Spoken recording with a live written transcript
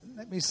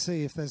Let me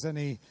see if there's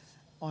any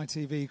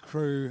ITV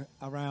crew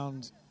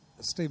around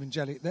Stephen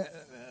Jelly.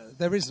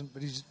 There isn't,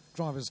 but his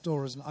driver's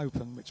door isn't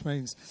open, which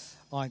means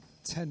I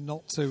tend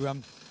not to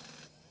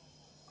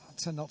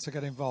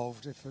get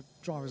involved. If a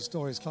driver's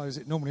door is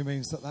closed, it normally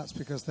means that's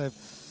because they've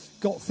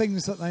got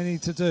things that they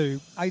need to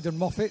do. Aidan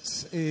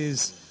Moffat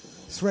is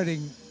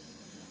threading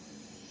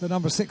the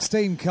number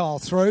 16 car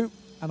through,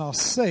 and I'll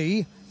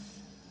see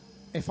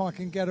if I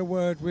can get a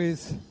word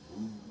with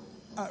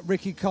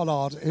Ricky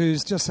Collard,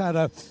 who's just had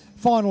a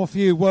final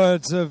few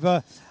words of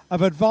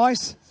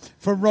advice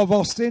from Rob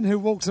Austin, who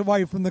walks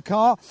away from the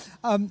car.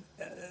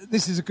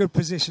 This is a good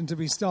position to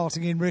be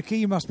starting in, Ricky.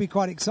 You must be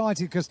quite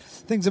excited because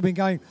things have been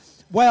going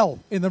well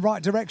in the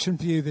right direction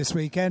for you this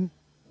weekend.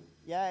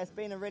 Yeah, it's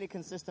been a really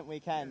consistent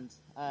weekend.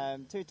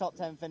 2 top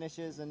 10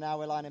 finishes, and now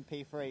we're lining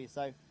P3.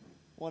 So,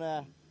 want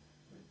to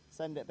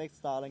send it big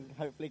style and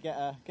hopefully get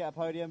a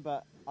podium.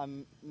 But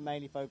I'm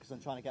mainly focused on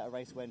trying to get a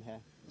race win here.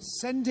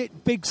 Send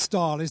it big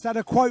style. Is that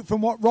a quote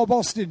from what Rob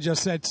Austin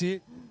just said to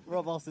you?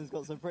 Rob Austin's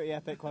got some pretty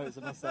epic quotes,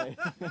 I must say.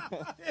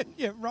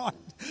 Yeah, right.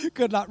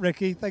 Good luck,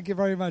 Ricky. Thank you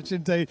very much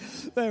indeed.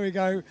 There we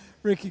go.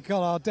 Ricky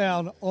Collard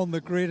down on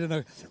the grid in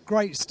a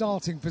great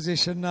starting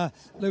position.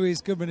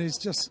 Louise Goodman is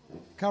just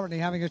currently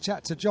having a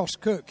chat to Josh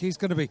Cook. He's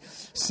going to be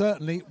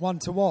certainly one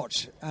to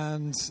watch.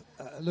 And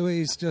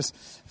Louise just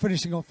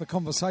finishing off the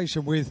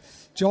conversation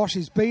with Josh.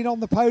 He's been on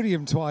the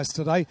podium twice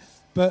today,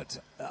 but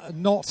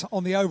not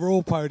on the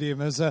overall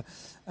podium as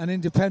an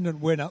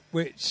independent winner,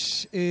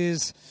 which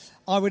is,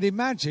 I would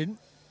imagine,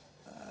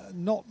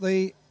 not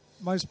the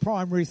most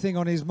primary thing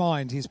on his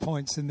mind, his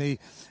points in the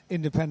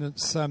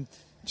Independence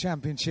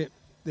Championship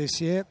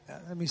this year.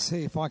 Let me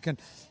see if I can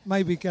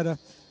maybe get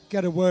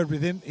a word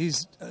with him.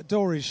 His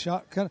door is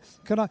shut.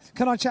 Can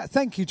I chat?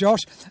 Thank you,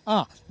 Josh.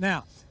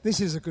 Now, this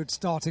is a good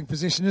starting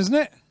position, isn't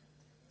it?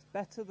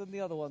 Better than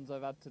the other ones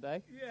I've had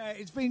today. Yeah,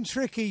 it's been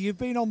tricky. You've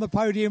been on the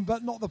podium,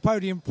 but not the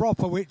podium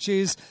proper, which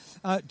is,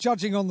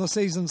 judging on the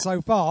season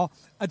so far,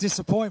 a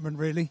disappointment,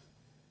 really.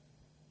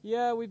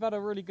 Yeah, we've had a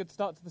really good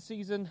start to the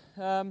season.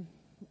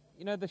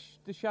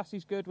 The chassis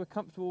is good. We're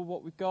comfortable with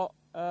what we've got.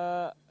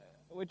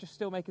 We're just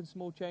still making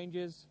small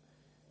changes.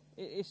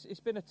 It's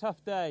been a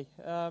tough day,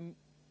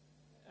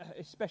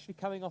 especially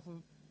coming off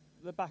of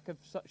the back of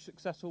such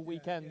successful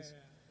weekends. Yeah.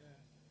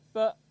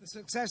 But the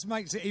success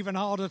makes it even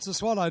harder to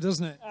swallow,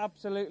 doesn't it?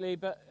 Absolutely,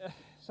 but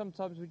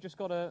sometimes we've just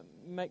got to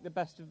make the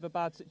best of a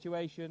bad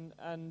situation.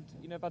 And,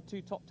 I've had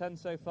 2 top 10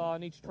 so far. I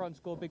need to try and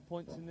score big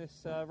points in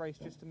this race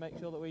just to make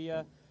sure that we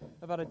have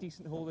had a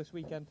decent haul this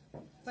weekend.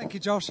 Thank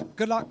you, Josh.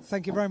 Good luck.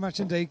 Thank you very much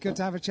indeed. Good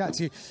to have a chat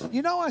to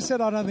you. I said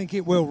I don't think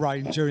it will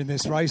rain during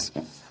this race.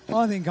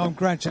 I think I'm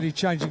gradually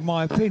changing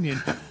my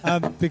opinion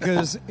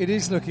because it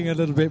is looking a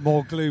little bit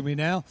more gloomy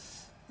now.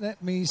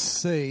 Let me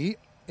see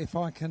if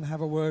I can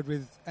have a word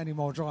with any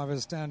more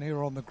drivers down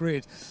here on the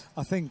grid.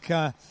 I think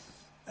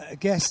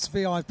guests,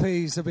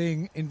 VIPs, are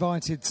being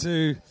invited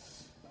to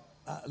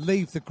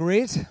leave the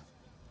grid.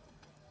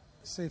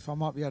 See if I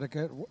might be able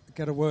to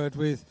get a word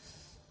with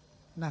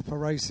Napa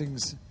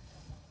Racing's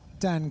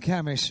Dan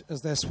Camish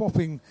as they're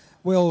swapping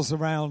wheels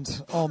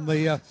around on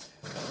the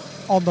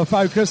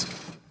Focus.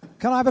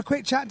 Can I have a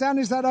quick chat, Dan?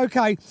 Is that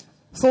okay?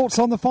 Thoughts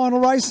on the final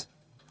race?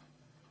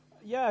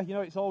 Yeah,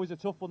 it's always a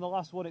tough one. The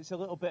last one, it's a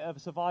little bit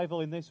of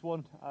survival in this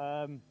one.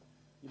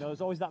 There's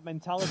always that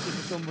mentality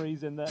for some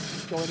reason that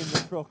it's going in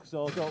the truck,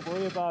 so don't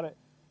worry about it.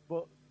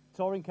 But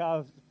touring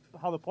cars,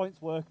 how the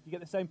points work, you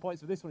get the same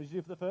points for this one as you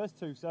do for the first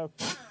 2. So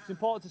it's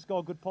important to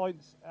score good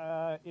points.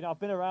 I've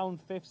been around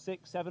 5th,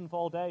 6th, 7th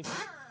all day.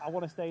 I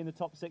want to stay in the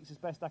top 6 as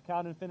best I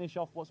can and finish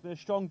off what's been a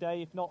strong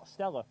day, if not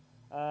stellar.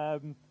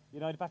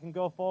 If I can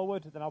go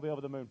forward, then I'll be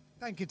over the moon.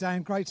 Thank you,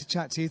 Dan. Great to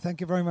chat to you.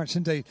 Thank you very much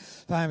indeed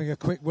for having a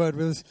quick word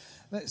with us.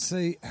 Let's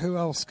see, who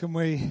else can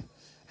we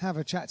have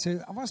a chat to?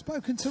 Have I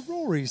spoken to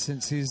Rory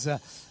since he's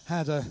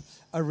had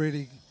a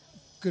really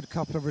good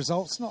couple of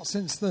results? Not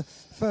since the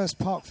first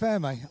Parc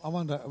Ferme. I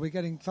wonder, are we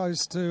getting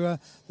close to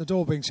the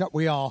door being shut?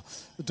 We are.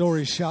 The door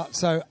is shut.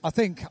 So I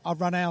think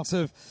I've run out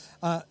of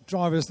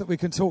drivers that we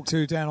can talk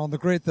to down on the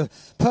grid. The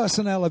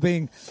personnel are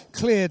being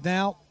cleared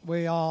now.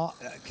 We are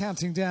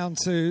counting down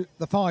to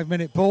the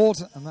 5-minute board,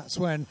 and that's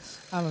when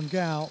Alan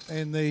Gow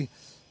in the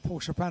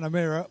Porsche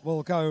Panamera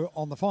will go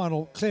on the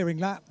final clearing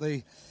lap,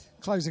 the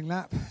closing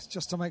lap,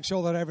 just to make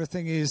sure that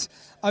everything is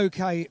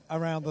okay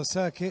around the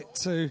circuit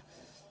to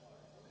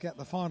get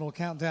the final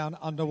countdown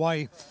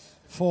underway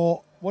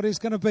for what is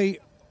going to be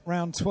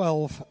round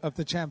 12 of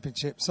the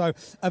championship. So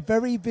a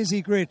very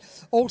busy grid.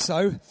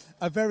 Also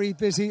a very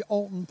busy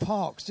Alton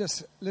Park.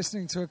 Just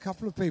listening to a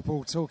couple of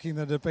people talking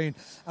that have been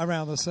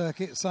around the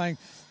circuit, saying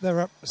there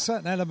are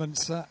certain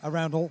elements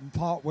around Alton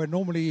Park where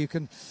normally you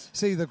can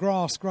see the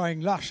grass growing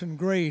lush and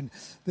green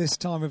this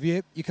time of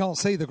year. You can't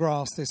see the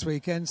grass this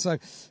weekend. So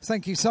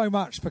thank you so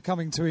much for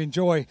coming to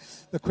enjoy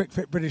the Quick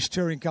Fit British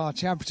Touring Car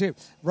Championship.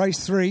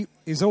 Race 3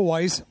 is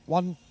always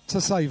one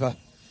to savour.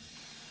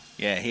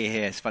 Yeah,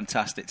 here. It's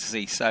fantastic to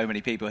see so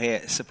many people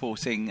here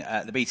supporting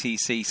the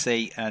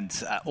BTCC and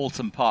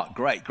Alton Park.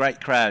 Great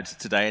crowd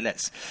today.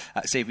 Let's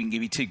see if we can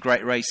give you 2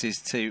 great races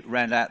to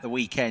round out the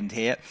weekend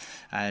here,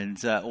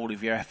 and all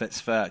of your efforts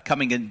for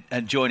coming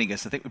and joining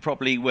us. I think we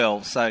probably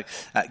will. So,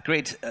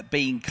 grid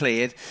being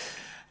cleared.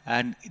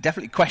 And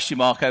definitely question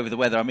mark over the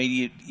weather. I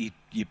mean,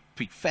 you'd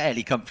be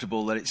fairly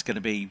comfortable that it's going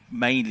to be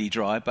mainly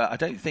dry, but I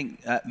don't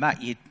think,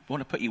 Matt, you'd want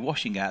to put your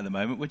washing out at the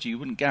moment, would you? You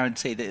wouldn't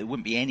guarantee that there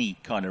wouldn't be any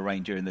kind of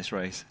rain during this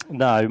race.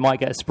 No, we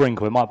might get a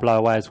sprinkle. It might blow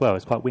away as well.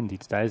 It's quite windy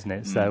today, isn't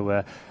it?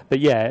 So, but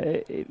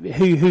yeah,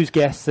 who's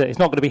guessed? It's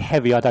not going to be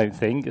heavy, I don't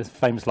think. It's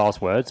famous last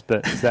words,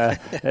 but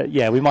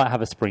yeah, we might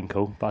have a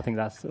sprinkle, but I think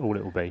that's all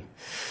it will be.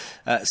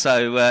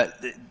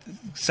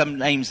 Some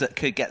names that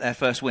could get their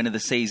first win of the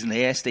season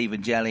here: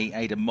 Stephen Jelley,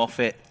 Aidan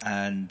Moffat,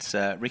 and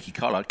Ricky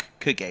Collard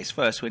could get his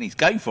first win. He's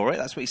going for it.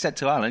 That's what he said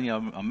to Alan. You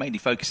know, I'm mainly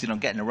focusing on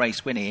getting a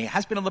race win here. He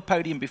has been on the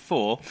podium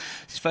before.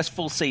 It's his first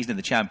full season in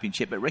the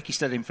championship, but Ricky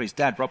stood in for his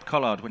dad, Rob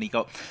Collard, when he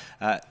got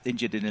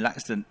injured in an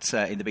accident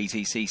in the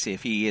BTCC a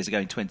few years ago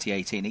in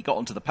 2018. He got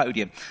onto the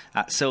podium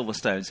at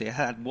Silverstone, so he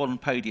had 1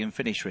 podium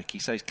finish, Ricky.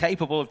 So he's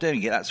capable of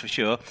doing it, that's for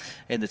sure,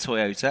 in the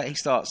Toyota. He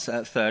starts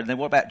 3rd. And then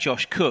what about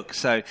Josh Cook?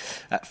 So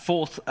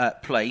 4th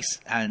place,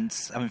 and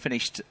having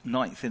finished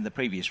 9th in the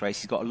previous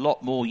race, he's got a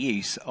lot more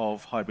use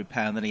of hybrid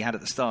power than he had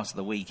at the start of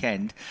the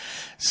weekend.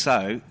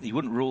 So you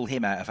wouldn't rule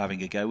him out of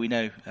having a go. We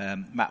know,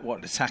 Matt, what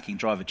an attacking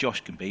driver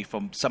Josh can be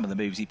from some of the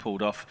moves he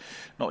pulled off,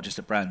 not just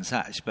at Brands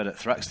Hatch, but at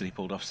Thruxton he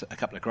pulled off a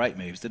couple of great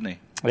moves, didn't he?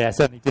 Yeah,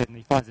 certainly did, and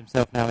he finds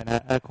himself now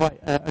in quite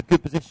a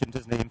good position,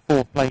 doesn't he, in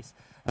 4th place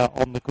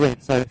on the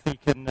grid. So if he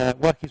can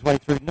work his way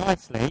through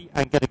nicely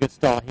and get a good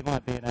start, he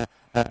might be in a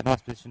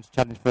nice position to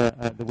challenge for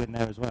the win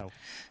there as well.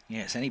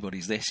 Yeah, it's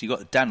anybody's this. You've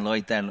got Dan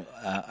Lloyd then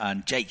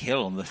and Jake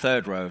Hill on the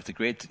 3rd row of the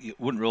grid. You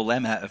wouldn't rule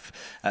them out of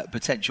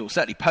potential,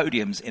 certainly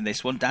podiums in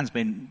this one. Dan's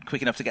been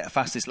quick enough to get a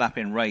fastest lap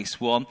in race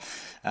 1.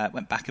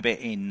 Went back a bit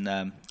in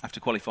after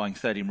qualifying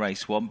 3rd in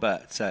race 1,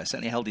 but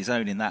certainly held his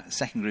own in that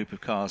second group of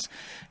cars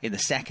in the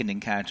second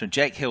encounter. And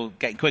Jake Hill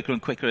getting quicker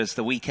and quicker as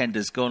the weekend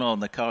has gone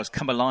on. The car's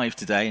come alive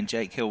today, and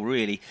Jake Hill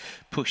really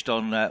pushed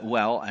on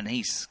well, and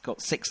he's got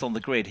 6th on the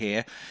grid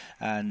here,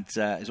 and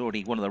is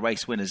already one of the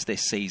race winners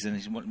this season.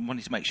 He's wanting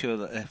to make sure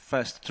that the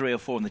first 3 or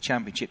 4 in the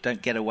championship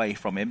don't get away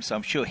from him, so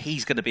I'm sure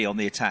he's going to be on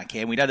the attack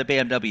here. And we know the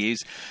BMWs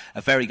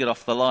are very good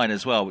off the line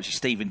as well, which is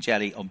Stephen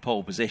Jelley on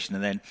pole position,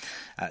 and then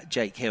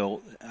Jake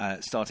Hill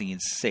starting in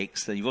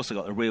 6th. Then you've also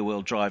got the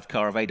rear-wheel drive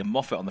car of Aidan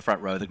Moffat on the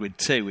front row of the grid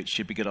too, which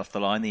should be good off the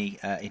line, the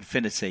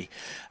Infinity.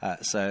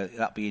 So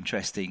that'll be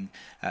interesting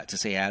to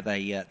see how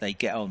they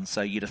get on.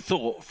 So you'd have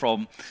thought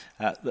from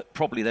that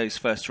probably those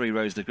first 3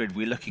 rows of the grid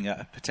we're looking at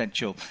a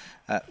potential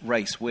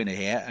race winner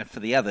here. And for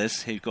the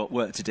others who've got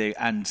work to do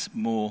and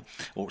more,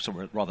 or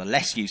rather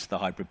less use of the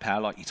hybrid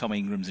power, like your Tom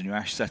Ingrams and your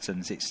Ash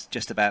Suttons, it's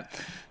just about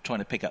trying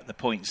to pick up the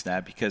points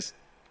now, because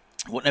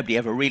what nobody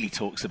ever really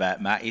talks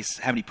about, Matt, is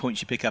how many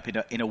points you pick up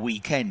in a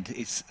weekend.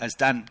 It's, as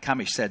Dan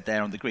Camish said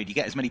there on the grid, you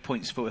get as many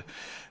points for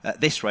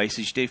this race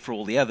as you do for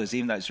all the others,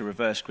 even though it's a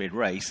reverse grid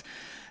race.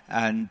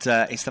 And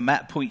it's the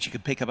amount of points you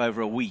can pick up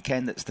over a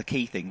weekend that's the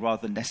key thing,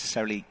 rather than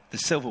necessarily the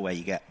silverware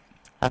you get.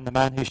 And the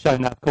man who's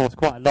shown that, of course,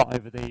 quite a lot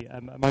over the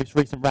most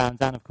recent rounds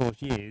and, of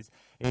course, years,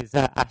 is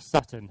Ash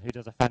Sutton, who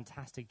does a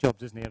fantastic job,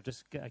 doesn't he, of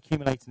just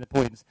accumulating the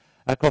points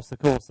across the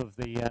course of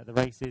the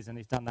races, and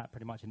he's done that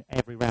pretty much in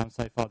every round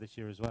so far this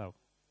year as well.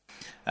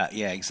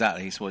 Yeah,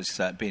 exactly. It's what he's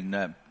been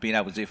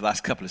able to do for the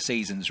last couple of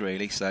seasons,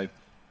 really. So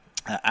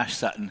Ash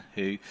Sutton,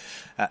 who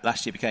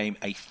last year became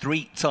a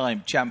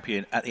 3-time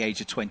champion at the age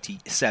of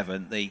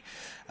 27. The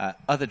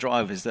other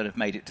drivers that have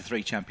made it to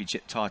 3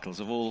 championship titles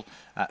have all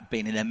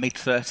been in their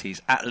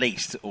mid-30s at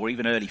least, or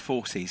even early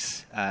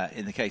 40s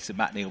in the case of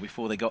Matt Neal,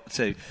 before they got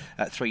to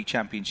 3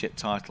 championship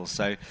titles.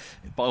 So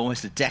by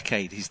almost a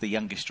decade, he's the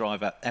youngest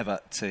driver ever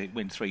to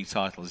win 3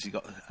 titles. He's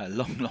got a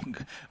long, long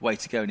way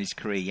to go in his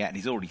career yet, and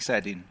he's already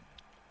said in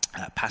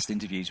past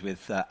interviews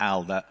with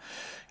Al that,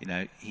 you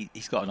know,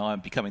 he's got an eye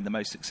on becoming the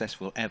most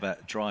successful ever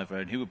driver,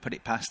 and who would put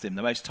it past him?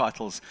 The most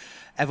titles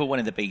ever won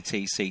in the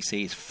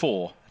BTCC is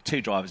 4. 2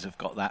 drivers have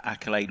got that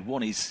accolade.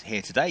 One is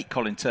here today,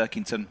 Colin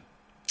Turkington,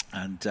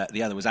 and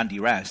the other was Andy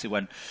Rouse, who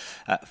won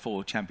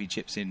 4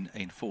 championships in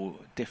 4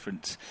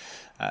 different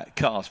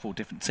cars, 4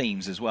 different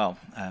teams as well,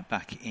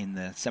 back in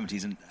the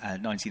 70s and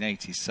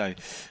 1980s. So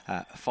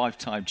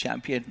 5-time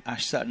champion,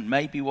 Ash Sutton,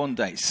 maybe one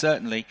day.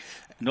 Certainly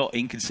not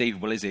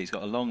inconceivable, is it? He's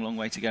got a long, long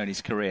way to go in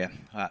his career.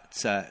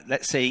 But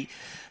let's see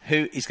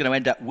who is going to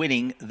end up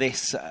winning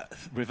this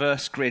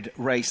reverse grid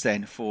race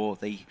then for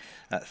the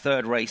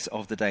 3rd race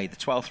of the day, the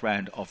 12th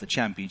round of the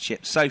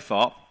championship. So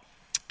far,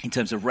 In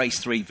terms of race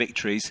 3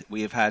 victories,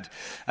 we have had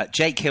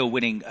Jake Hill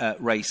winning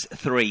race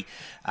 3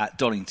 at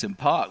Donington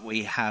Park.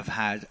 We have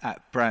had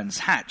at Brands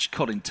Hatch,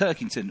 Colin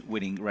Turkington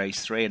winning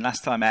race 3. And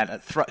last time out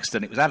at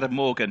Thruxton, it was Adam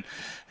Morgan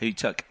who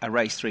took a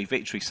race 3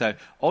 victory. So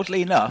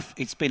oddly enough,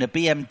 it's been a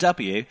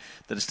BMW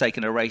that has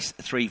taken a race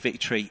 3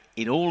 victory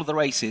in all of the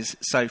races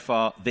so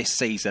far this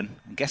season.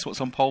 And guess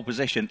what's on pole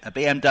position? A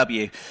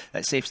BMW.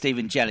 Let's see if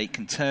Stephen Jelly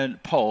can turn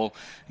pole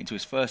into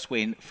his first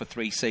win for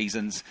 3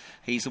 seasons.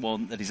 He's the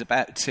one that is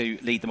about to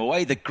lead them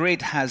away. The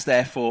grid has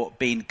therefore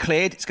been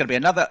cleared. It's going to be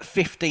another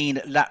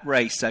 15-lap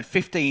race, so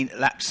 15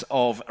 laps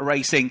of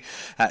racing.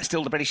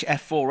 Still the British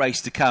F4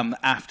 race to come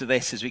after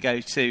this as we go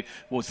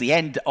towards the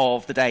end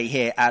of the day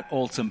here at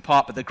Alton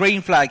Park. But the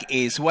green flag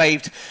is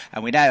waved,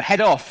 and we now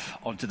head off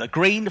onto the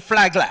green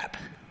flag lap.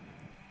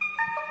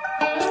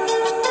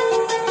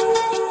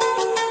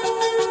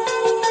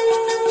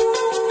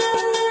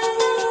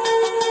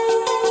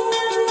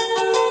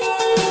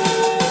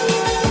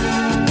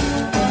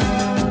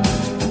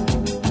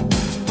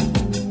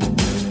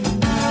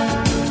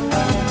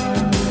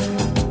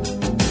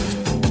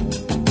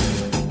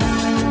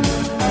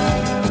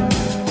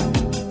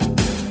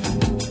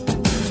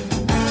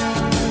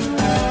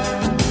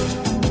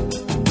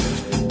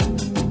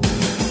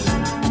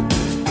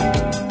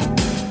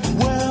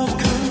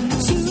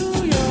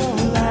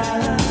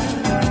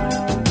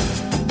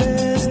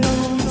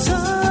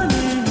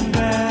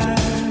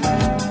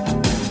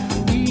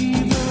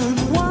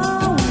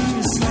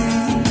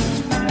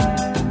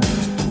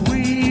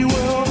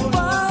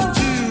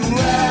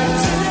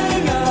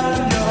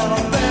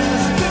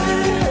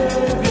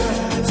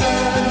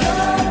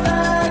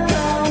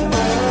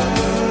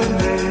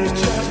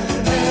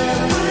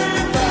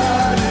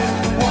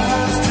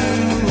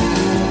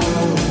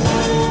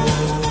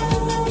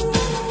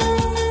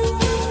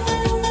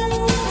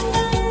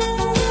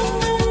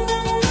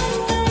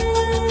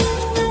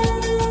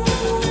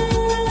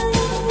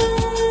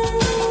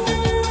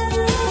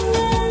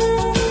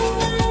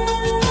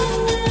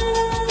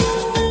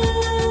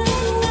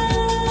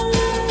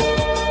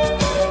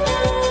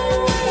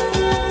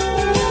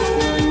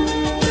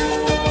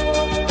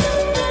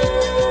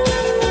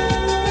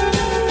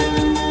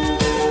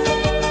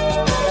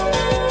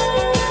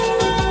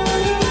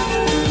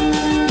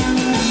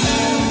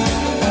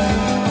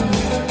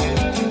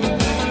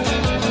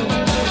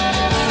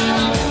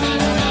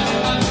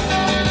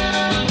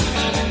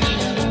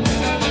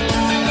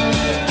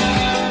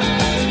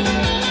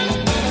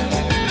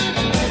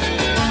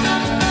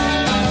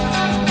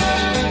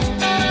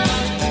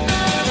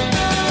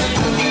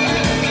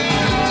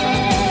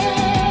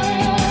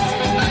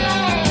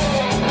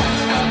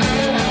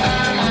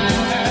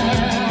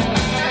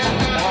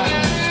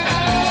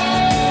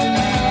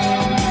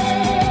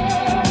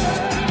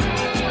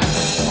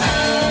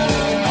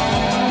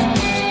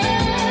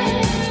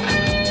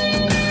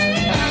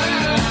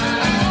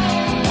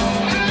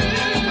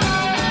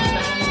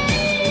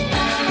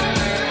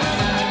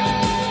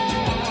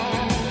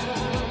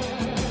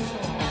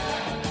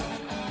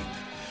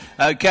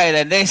 Okay,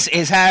 then this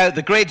is how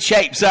the grid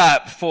shapes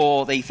up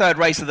for the third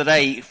race of the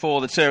day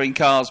for the touring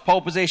cars.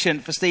 Pole position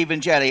for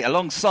Stephen Jelly.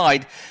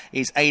 Alongside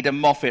is Aidan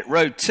Moffat.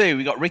 Row 2,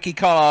 we've got Ricky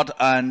Collard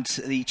and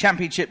the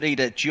championship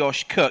leader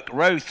Josh Cook.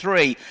 Row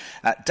 3,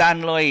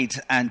 Dan Lloyd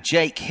and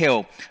Jake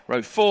Hill.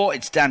 Row 4,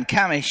 it's Dan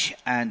Camish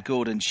and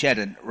Gordon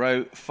Shedden.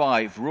 Row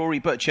 5, Rory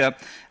Butcher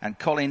and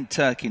Colin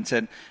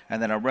Turkington.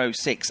 And then on row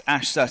 6,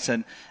 Ash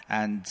Sutton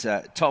and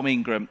Tom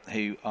Ingram,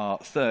 who are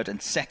third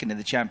and second in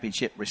the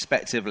championship,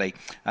 respectively.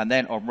 And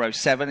then on row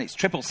 7, it's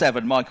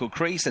 777 Michael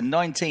Crease and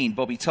 19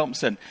 Bobby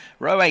Thompson.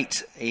 Row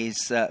 8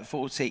 is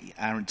 40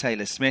 Aaron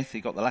Taylor-Smith,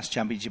 who got the last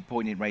championship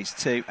point in race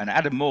 2. And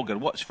Adam Morgan,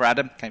 watch for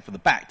Adam, came from the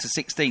back to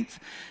 16th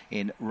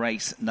in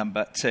race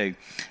number 2.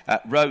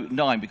 Row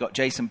 9, we've got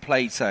Jason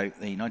Plato,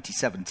 the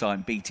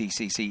 97-time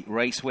BTCC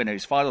race winner.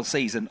 His final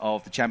season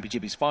of the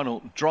championship, his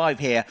final drive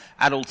here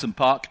at Alton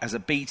Park as a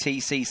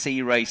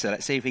BTCC racer.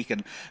 Let's see if he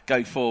can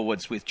go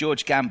forwards with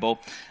George Gamble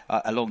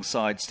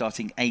alongside,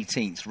 starting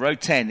 18th. Row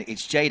 10,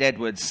 it's Jade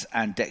Edwards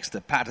and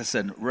Dexter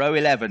Patterson. Row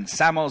 11,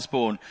 Sam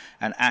Osborne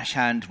and Ash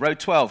Hand. Row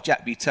 12,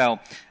 Jack Butel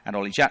and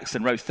Ollie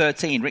Jackson. Row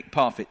 13, Rick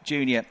Parfitt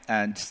Jr.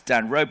 and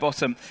Dan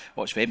Rowbottom.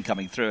 Watch for him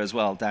coming through as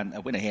well. Dan,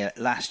 a winner here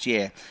last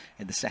year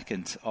in the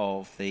second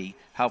of the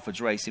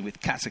Halfords Racing with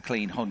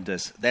Cataclean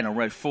Hondas. Then on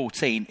row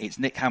 14, it's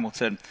Nick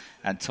Hamilton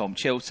and Tom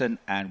Chilton,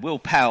 and Will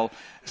Powell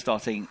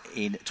starting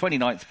in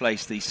 29th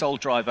place, the sole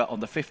driver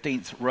on the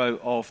 15th row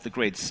of the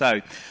grid.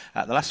 So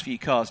the last few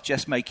cars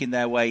just making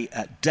their way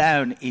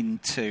down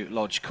into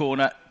Lodge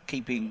Corner,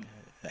 keeping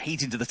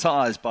heat into the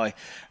tyres by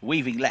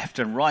weaving left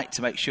and right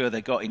to make sure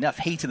they've got enough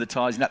heat in the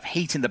tyres, enough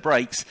heat in the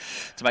brakes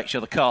to make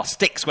sure the car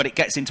sticks when it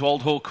gets into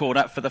Old Hall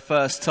Corner for the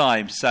first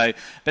time. So a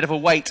bit of a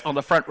wait on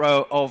the front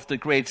row of the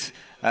grid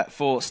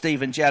for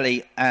Stephen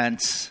Jelly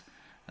and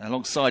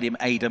Alongside him,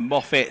 Aidan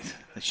Moffat.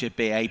 There should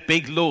be a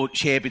big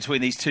launch here between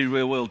these two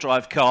rear-wheel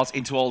drive cars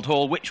into Old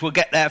Hall. Which will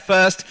get there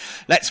first?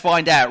 Let's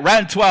find out.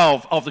 Round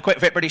 12 of the Quick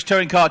Fit British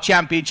Touring Car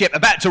Championship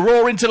about to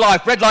roar into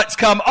life. Red lights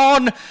come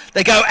on,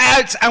 they go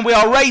out, and we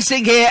are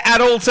racing here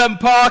at Alton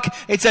Park.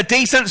 It's a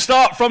decent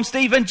start from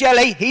Stephen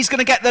Jelly. He's going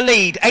to get the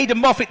lead. Aidan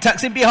Moffat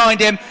tucks in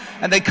behind him,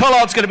 and then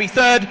Collard's going to be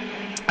third.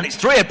 And it's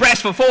three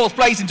abreast for fourth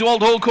place into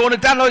Old Hall Corner.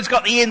 Dan Lloyd's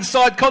got the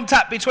inside.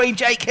 Contact between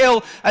Jake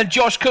Hill and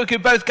Josh Cook, who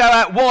both go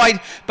out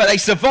wide, but they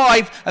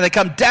survive and they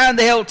come down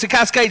the hill to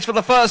Cascades for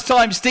the first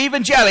time.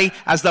 Stephen Jelly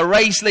as the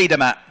race leader,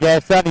 Matt. Yeah,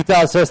 it certainly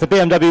does. So it's the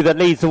BMW that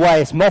leads the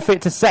way. It's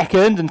Moffat to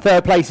second, and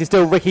third place is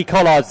still Ricky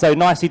Collard. So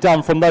nicely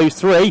done from those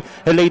three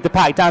who lead the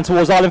pack down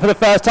towards Ireland for the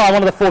first time.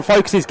 One of the Ford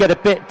Focuses get a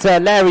bit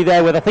leery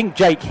there with, I think,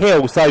 Jake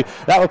Hill. So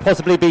that would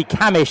possibly be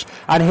Camish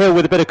and Hill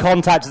with a bit of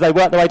contact as they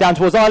work their way down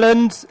towards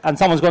Ireland. And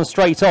someone's gone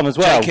straight on as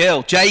well.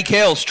 Jake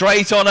Hill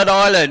straight on at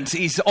Ireland.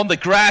 He's on the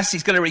grass.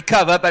 He's going to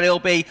recover, but he'll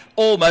be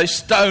almost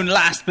stone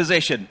last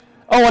position.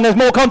 Oh, and there's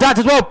more contact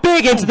as well.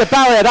 Big into the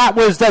barrier. That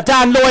was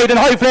Dan Lloyd, and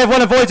hopefully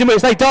everyone avoids him,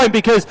 which they don't,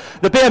 because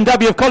the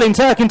BMW of Colin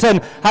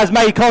Turkington has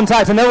made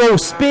contact, and they're all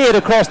speared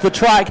across the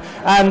track.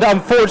 And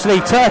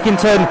unfortunately,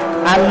 Turkington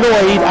and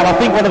Lloyd, and I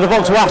think one of the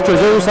Vauxhall Astras,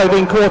 have also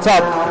been caught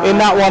up in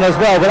that one as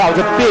well. But that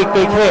was a big,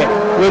 big hit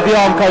with the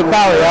Armco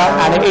barrier,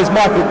 and it is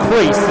Michael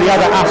Crease, the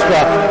other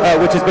Astra,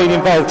 which has been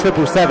involved,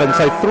 777.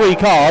 So three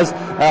cars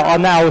are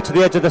now to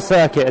the edge of the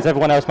circuit as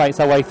everyone else makes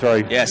their way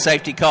through. Yeah,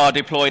 safety car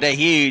deployed. A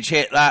huge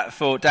hit that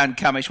for Dan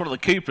Camish. One of the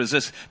Coopers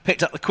has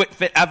picked up the Quick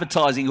Fit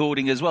advertising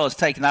hoarding as well, has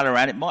taken that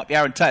around. It might be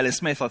Aaron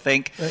Taylor-Smith, I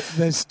think.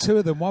 There's two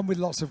of them, one with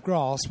lots of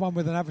grass, one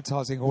with an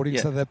advertising hoarding,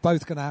 so they're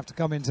both going to have to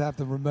come in to have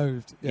them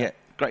removed. Yeah.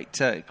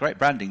 Great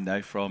branding,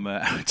 though, from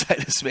Aaron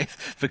Taylor-Smith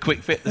for Quick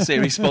Fit, the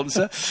series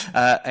sponsor.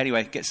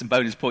 Anyway, get some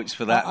bonus points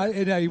for that.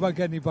 You won't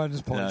get any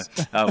bonus points.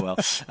 No. Oh,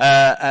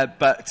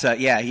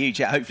 well. Huge.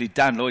 Hopefully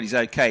Dan Lloyd is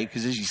okay,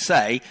 because, as you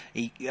say,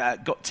 he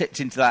got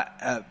tipped into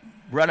that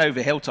run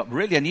over Hilltop.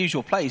 Really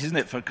unusual place, isn't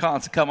it, for a car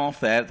to come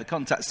off there. The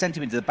contact sent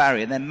him into the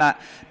barrier, and then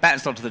Matt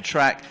bounced onto the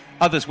track.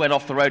 Others went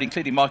off the road,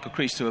 including Michael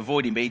Crease, to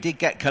avoid him, but he did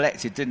get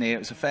collected, didn't he? It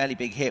was a fairly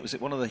big hit. Was it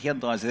one of the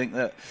Hyundais, I think,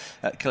 that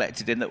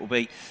collected him, that will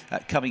be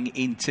coming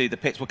into the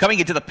pits? Well, coming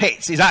into the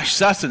pits is Ash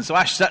Sutton, so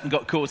Ash Sutton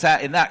got caught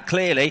out in that,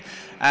 clearly.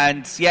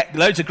 And,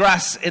 loads of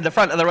grass in the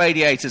front of the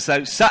radiator.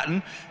 So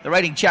Sutton, the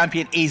reigning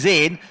champion, is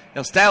in.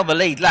 He'll stay on the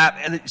lead lap,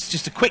 and it's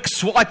just a quick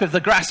swipe of the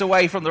grass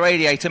away from the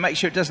radiator, make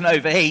sure it doesn't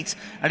overheat,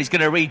 and he's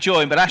going to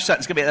rejoin. But Ash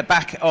Sutton's going to be at the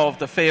back of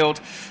the field.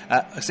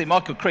 I see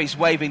Michael Crease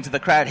waving to the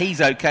crowd. He's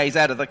okay, he's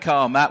out of the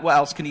car, Matt. What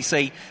else can you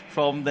see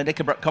from the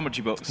Knickerbrook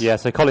commentary books? Yeah,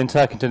 so Colin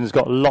Turkington has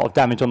got a lot of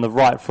damage on the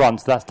right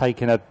front, so that's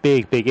taken a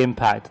big, big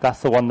impact.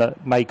 That's the one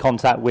that made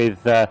contact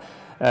with the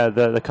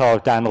car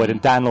of Dan Lloyd, and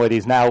Dan Lloyd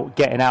is now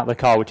getting out of the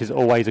car, which is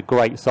always a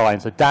great sign.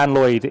 So Dan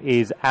Lloyd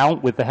is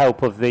out with the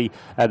help of the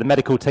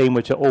medical team,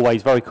 which are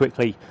always very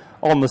quickly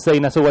on the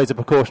scene. That's always a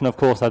precaution, of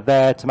course, are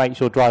there to make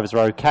sure drivers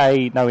are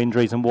okay, no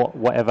injuries and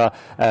whatever.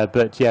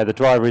 But yeah, the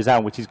driver is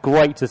out, which is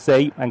great to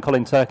see, and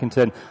Colin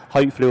Turkington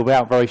hopefully will be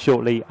out very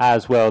shortly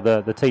as well.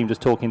 The team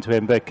just talking to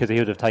him because he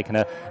would have taken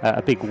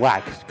a big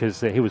whack, because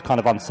he was kind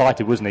of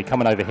unsighted, wasn't he,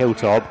 coming over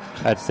Hilltop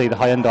to see the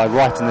Hyundai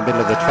right in the middle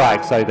of the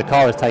track. So the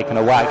car has taken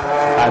a whack,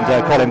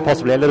 and Colin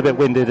possibly a little bit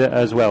winded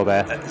as well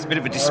there. There's a bit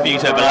of a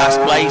dispute over last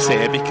place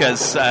here,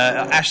 because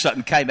Ash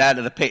Sutton came out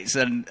of the pits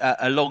and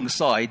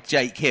alongside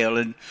Jake Hill,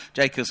 and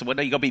Jake Hill said, well,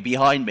 no, you've got to be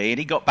behind me, and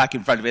he got back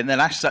in front of him. Then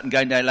Ash Sutton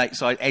going down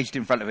Lakeside edged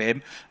in front of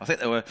him. I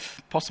think they were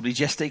possibly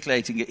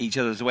gesticulating at each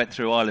other as they went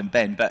through Island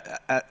Bend,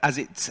 but as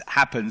it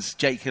happens,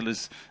 Jake Hill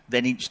has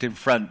then inched in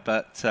front,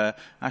 but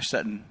Ash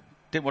Sutton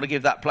didn't want to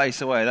give that place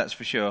away, that's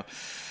for sure.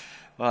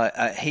 Well,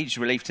 huge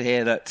relief to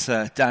hear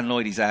that Dan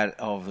Lloyd is out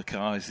of the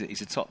car.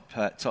 He's a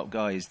top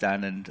guy, is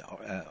Dan, and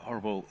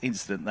horrible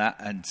incident that.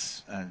 And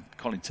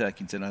Colin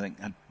Turkington, I think,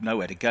 had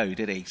nowhere to go,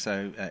 did he?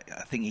 So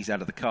I think he's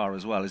out of the car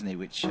as well, isn't he?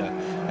 Which is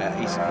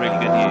really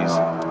good news.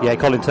 Yeah,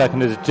 Colin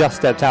Turkington has just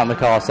stepped out of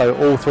the car, so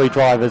all three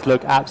drivers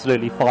look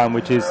absolutely fine,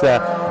 which is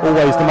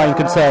always the main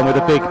concern with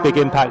a big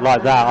impact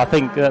like that. I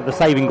think the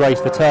saving grace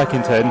for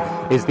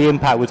Turkington is the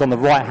impact was on the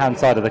right-hand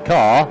side of the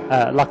car.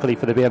 Luckily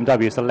for the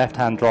BMW, it's a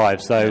left-hand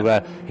drive,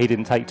 so he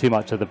didn't take too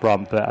much of the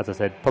brunt, but as I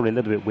said, probably a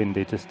little bit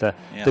windy, just to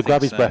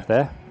grab his breath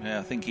there. Yeah,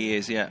 I think he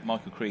is,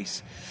 Michael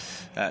Crease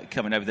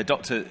coming over. The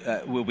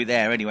doctor will be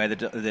there anyway,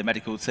 the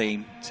medical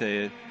team,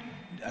 to,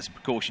 as a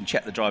precaution,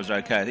 check the drivers are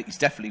okay. I think he's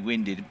definitely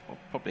winded,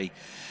 probably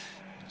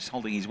just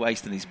holding his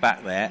waist and his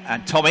back there.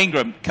 And Tom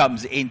Ingram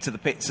comes into the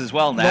pits as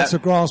well now. Lots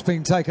of grass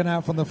being taken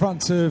out from the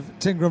front of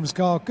Tingram's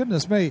car.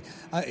 Goodness me,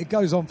 it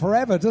goes on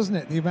forever, doesn't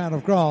it, the amount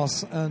of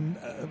grass? And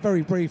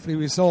very briefly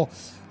we saw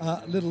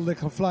a little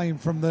flame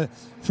from the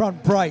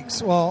front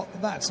brakes. Well,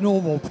 that's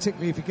normal,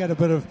 particularly if you get a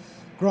bit of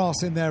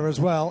grass in there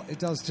as well. It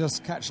does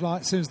just catch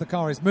light. As soon as the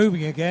car is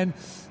moving again,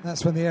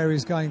 that's when the area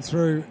is going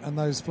through and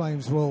those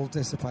flames will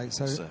dissipate.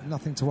 So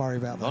nothing to worry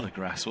about. A lot of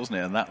grass, wasn't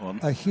it, on that one?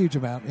 A huge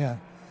amount, yeah.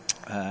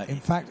 In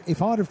fact,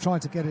 if I'd have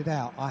tried to get it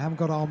out, I haven't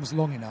got arms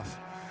long enough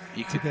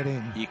to get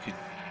in. You could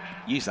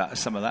use that as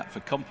some of that for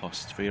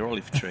compost for your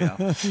olive tree.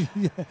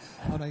 Yeah,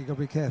 I know you've got to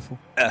be careful.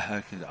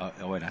 I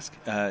won't ask.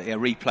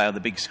 Replay on the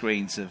big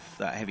screens of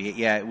that heavy hit.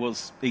 Yeah, it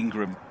was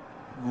Ingram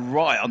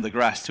right on the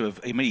grass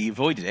he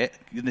avoided it.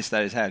 Goodness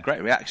knows how.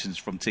 Great reactions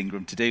from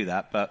Tingram to do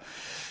that, but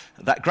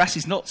that grass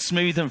is not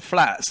smooth and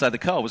flat, so the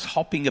car was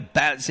hopping and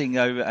bouncing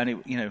over, and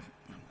it,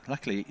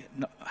 luckily,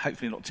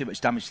 hopefully not too much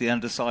damage to the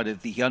underside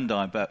of the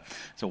Hyundai, but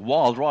it's a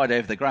wild ride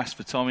over the grass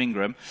for Tom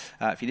Ingram.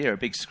 If you're near a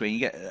big screen, you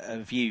get a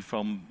view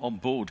from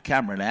on-board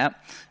camera now,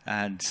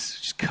 and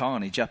just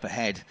carnage up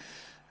ahead.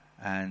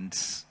 And,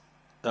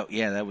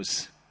 there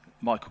was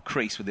Michael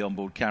Crease with the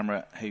onboard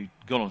camera who'd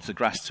gone onto the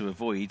grass to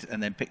avoid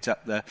and then picked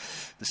up the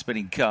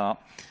spinning car.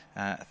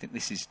 I think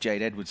this is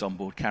Jade Edwards'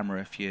 onboard camera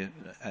if you're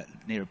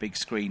near a big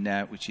screen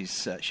now, which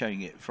is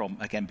showing it from,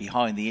 again,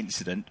 behind the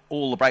incident.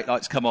 All the brake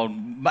lights come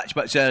on much,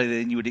 much earlier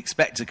than you would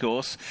expect, of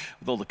course,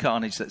 with all the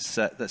carnage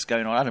that's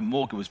going on. Adam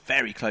Morgan was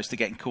very close to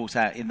getting caught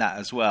out in that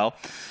as well,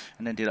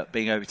 and ended up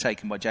being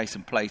overtaken by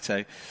Jason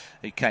Plato,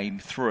 who came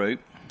through.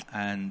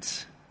 And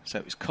so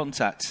it was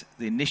contact.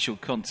 The initial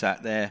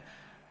contact there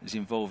was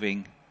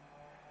involving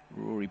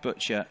Rory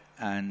Butcher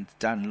and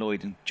Dan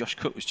Lloyd, and Josh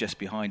Cook was just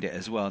behind it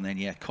as well. And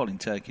then, Colin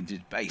Turkin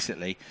did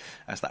basically,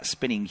 as that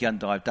spinning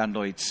Hyundai of Dan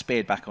Lloyd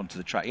speared back onto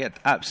the track. He had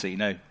absolutely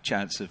no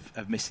chance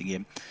of missing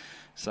him.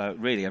 So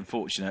really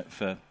unfortunate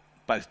for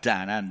both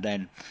Dan and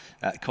then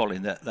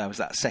Colin that there was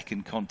that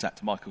second contact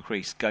to Michael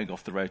Crease going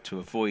off the road to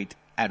avoid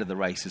out of the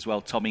race as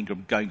well. Tom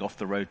Ingram going off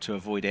the road to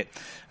avoid it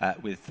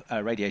with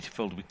a radiator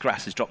filled with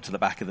grass has dropped to the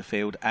back of the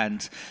field,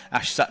 and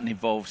Ash Sutton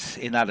involved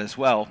in that as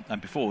well.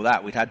 And before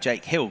that we'd had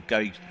Jake Hill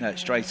going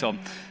straight on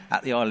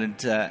at the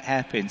Island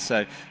hairpin.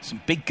 So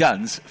some big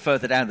guns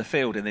further down the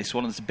field in this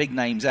one, and some big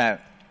names out.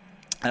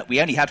 We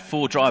only had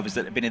 4 drivers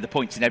that had been in the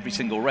points in every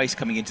single race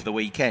coming into the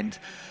weekend.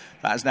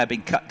 That has now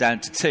been cut down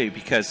to 2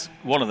 because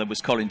one of them was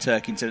Colin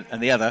Turkington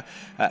and the other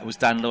was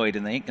Dan Lloyd,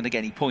 and they ain't going to get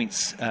any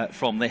points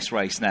from this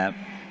race now.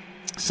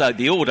 So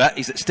the order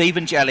is that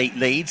Stephen Jelly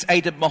leads,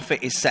 Aidan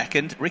Moffat is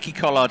second, Ricky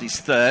Collard is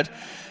third,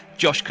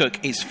 Josh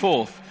Cook is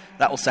fourth.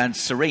 That all sounds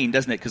serene,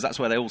 doesn't it? Because that's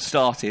where they all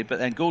started. But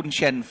then Gordon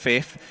Shen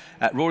fifth,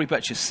 Rory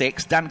Butcher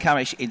sixth, Dan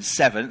Camish in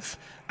seventh.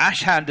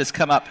 Ash Hand has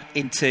come up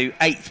into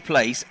 8th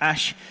place.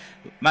 Ash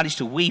managed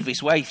to weave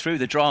his way through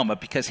the drama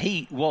because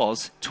he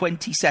was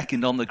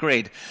 22nd on the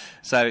grid.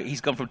 So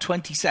he's gone from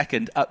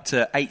 22nd up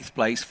to 8th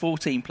place,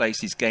 14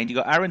 places gained.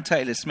 You've got Aaron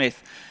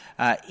Taylor-Smith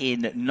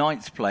in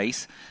 9th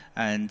place,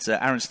 and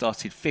Aaron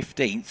started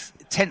 15th.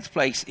 10th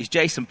place is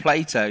Jason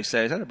Plato,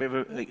 so he's had a bit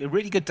of a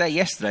really good day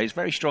yesterday. He was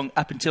very strong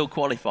up until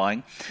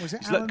qualifying. Was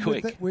it he's Aaron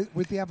looked quick.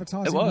 with the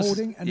advertising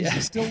hoarding, and is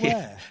he still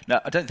there? No,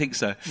 I don't think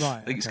so. Right, I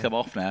think it's come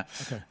off now.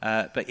 Okay.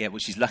 But yeah, well,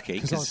 she's lucky.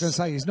 Because I was going to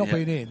say, he's not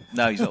been in.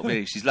 No, he's not been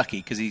in. She's lucky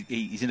because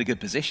he's in a good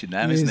position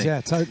now, He isn't is, he?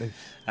 yeah, totally.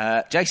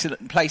 Jason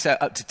Plato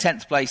up to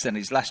 10th place then,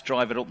 his last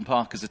drive at Alton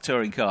Park as a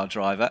touring car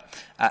driver.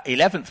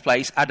 11th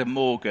place, Adam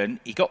Morgan.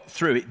 He got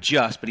through it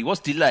just, but he was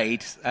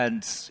delayed,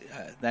 and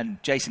then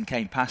Jason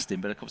came past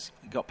him, but of course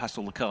he got past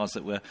all the cars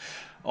that were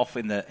off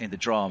in the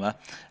drama.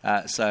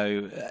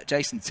 So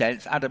Jason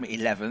 10th, Adam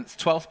 11th.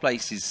 12th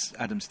place is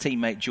Adam's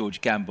teammate George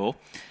Gamble.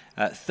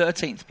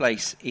 13th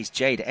place is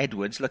Jade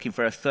Edwards, looking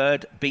for a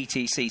third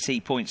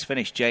BTCC points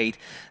finish. Jade,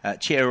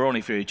 cheer her on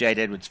if you're a Jade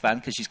Edwards fan,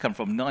 because she's come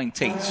from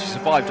 19th. She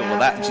survived all of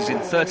that, and she's in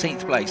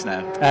 13th place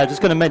now.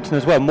 Just going to mention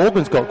as well,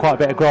 Morgan's got quite a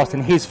bit of grass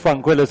in his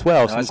front grille as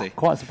well, so I'm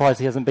quite surprised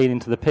he hasn't been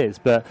into the pits,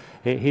 but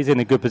he's in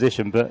a good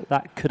position, but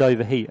that could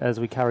overheat as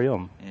we carry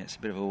on. Yeah, it's a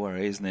bit of a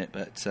worry, isn't it?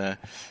 But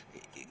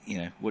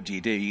what do?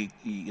 You're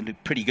in a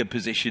pretty good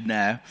position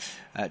now.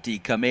 Do you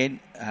come in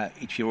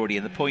if you're already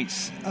in the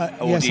points?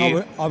 Yes,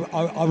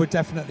 I would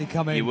definitely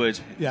come in. You would?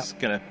 Yeah. It's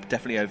going to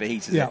definitely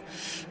overheat, is yeah. it?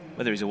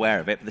 Whether he's aware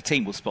of it, but the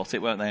team will spot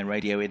it, won't they, and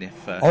radio in if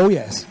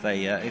yes.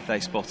 if they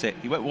spot it.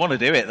 You won't want to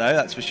do it, though,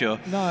 that's for sure.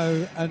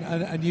 No,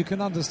 and you can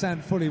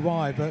understand fully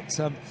why, but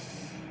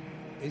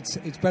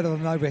it's better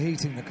than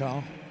overheating the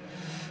car.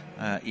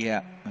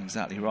 Yeah,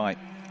 exactly right.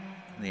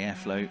 The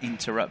airflow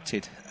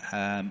interrupted.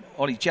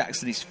 Ollie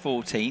Jackson is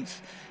 14th.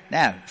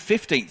 Now,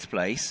 15th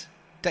place,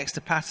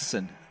 Dexter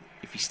Patterson.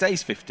 If he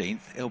stays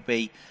 15th, he'll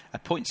be a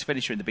points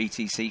finisher in the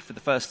BTC for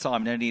the first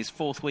time in only his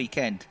 4th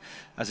weekend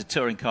as a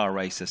touring car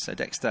racer. So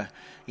Dexter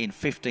in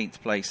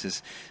 15th place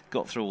has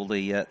got through all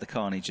the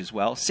carnage as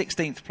well.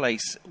 16th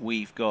place,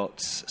 we've got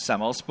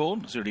Sam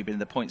Osborne, who's already been in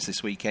the points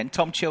this weekend.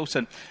 Tom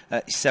Chilton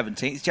is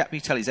 17th. Jack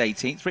Butel is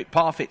 18th. Rick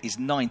Parfitt is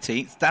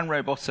 19th. Dan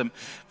Rowbottom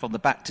from the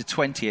back to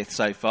 20th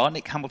so far.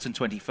 Nick Hamilton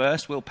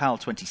 21st. Will Powell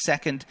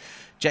 22nd.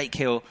 Jake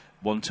Hill,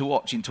 one to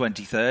watch in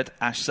 23rd.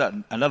 Ash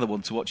Sutton, another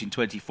one to watch in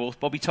 24th.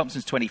 Bobby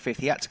Thompson's 25th.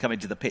 He had to come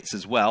into the pits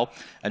as well.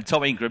 And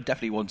Tom Ingram,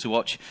 definitely one to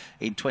watch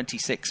in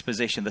 26th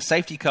position. The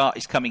safety car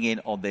is coming in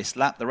on this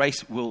lap. The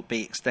race will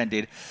be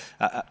extended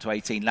up to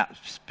 18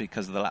 laps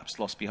because of the laps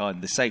lost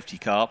behind the safety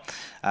car.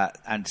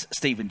 And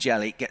Stephen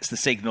Jelly gets the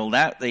signal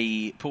now.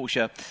 The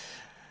Porsche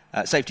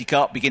Safety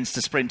car begins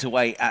to sprint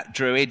away at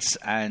Druids,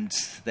 and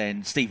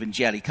then Stephen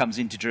Jelly comes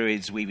into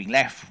Druids, weaving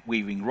left,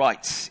 weaving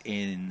right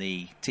in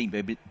the Team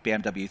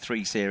BMW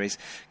 3 Series,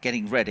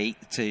 getting ready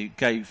to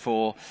go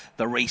for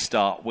the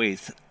restart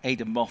with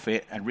Aidan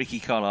Moffat and Ricky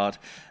Collard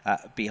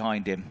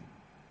behind him.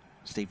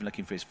 Stephen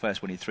looking for his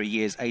first win in 3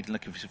 years. Aidan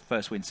looking for his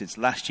first win since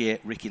last year.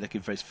 Ricky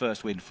looking for his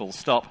first win full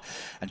stop.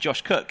 And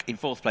Josh Cook in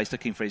 4th place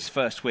looking for his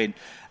first win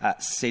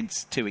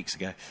since 2 weeks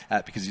ago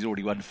because he's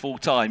already won 4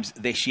 times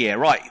this year.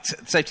 Right,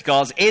 safety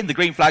cars in, the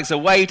green flags are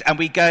waved, and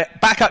we go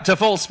back up to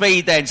full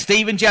speed then.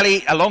 Stephen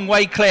Jelly a long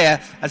way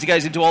clear as he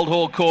goes into Old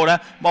Hall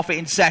Corner. Moffat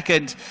in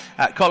 2nd,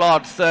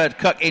 Collard 3rd,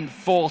 Cook in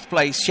 4th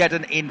place,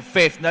 Shedden in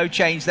 5th. No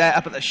change there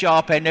up at the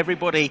sharp end.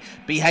 Everybody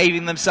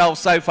behaving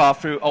themselves so far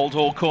through Old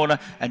Hall Corner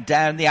and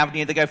down the avenue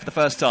they go for the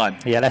first time.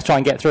 Yeah, let's try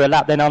and get through a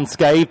lap then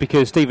unscathed,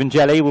 because Stephen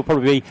Jelly will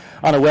probably be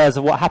unawares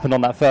of what happened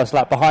on that first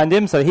lap behind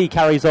him. So he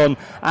carries on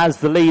as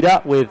the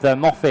leader with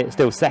Moffat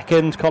still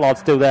 2nd, Collard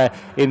still there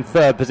in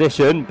 3rd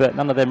position, but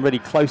none of them really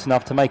close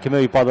enough to make a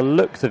move by the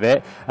looks of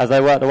it as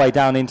they work their way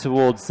down in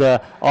towards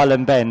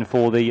Island Bend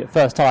for the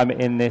first time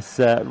in this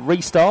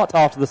restart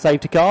after the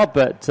safety car,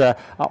 but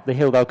up the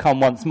hill they'll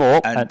come once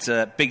more.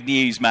 And big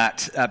news,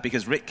 Matt,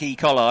 because Ricky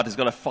Collard has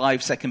got a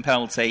 5-second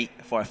penalty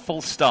for a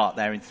full start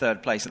there in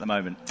 3rd place at the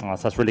moment. So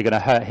that's really going to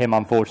hurt him,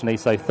 unfortunately.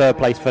 So 3rd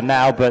place for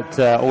now, but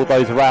all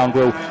those around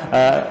will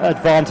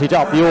advantage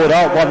up the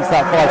order once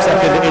that 5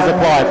 second is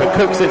applied. But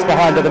Cook sits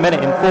behind at the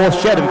minute in 4th,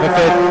 Shedden for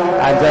 5th,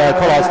 and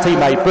Collard's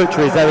teammate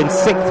Butcher is there in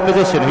 6th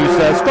position,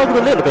 who's struggled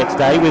a little bit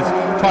today with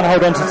trying to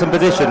hold on to some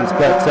positions,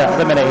 but at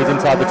the minute he's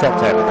inside the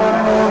top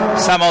 10.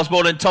 Sam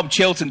Osborne and Tom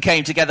Chilton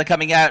came together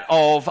coming out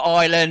of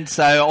Ireland,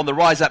 so on the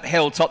rise up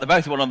hilltop, they're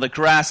both one on the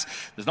grass.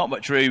 There's not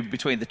much room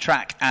between the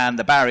track and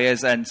the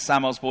barriers, and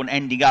Sam Osborne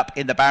ending up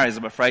in the barriers,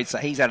 I'm afraid, so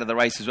he's out of the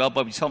race as well.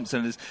 Bobby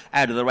Thompson is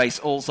out of the race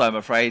also, I'm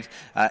afraid,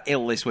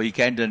 ill this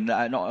weekend, and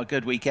not a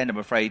good weekend, I'm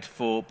afraid,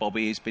 for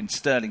Bobby, who's been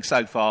sterling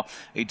so far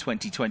in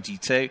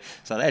 2022.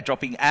 So they're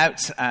dropping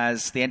out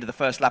as the end of the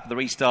first lap of the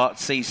restart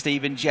sees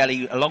Stephen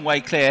Jelly a long way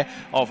clear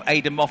of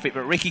Aidan Moffat,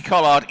 but Ricky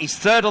Collard is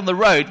 3rd on the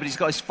road, but he's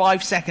got his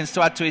 5 seconds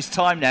to add to his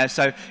time now.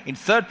 So in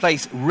 3rd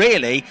place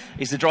really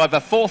is the driver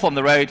 4th on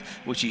the road,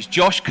 which is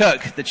Josh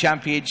Cook, the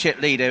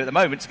championship leader at the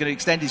moment. He's going to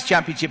extend his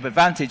championship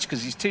advantage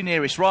because his 2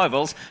 nearest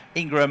rivals,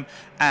 Ingram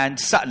and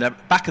Sutton, are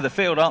back of the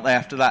field, aren't they,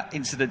 after that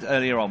incident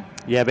earlier on?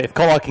 Yeah, but if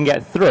Collard can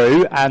get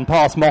through and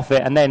pass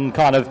Moffat and then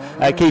kind of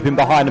keep him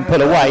behind and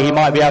pull away, he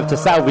might be able to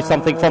salvage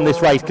something from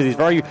this race, because he's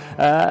very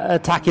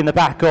attacking the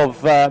back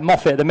of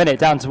Moffat at the minute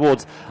down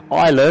towards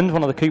Ireland.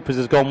 One of the Coopers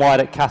has gone wide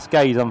at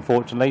Cascades,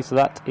 unfortunately, so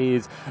that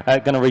is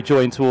going to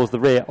rejoin towards the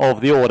rear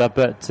of the order.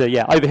 But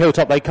yeah, over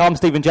hilltop they come.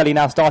 Stephen Jelly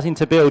now starting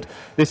to build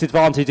this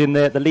advantage in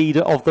the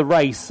leader of the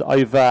race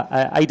over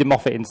Aidan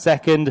Moffat in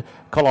 2nd,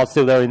 Collard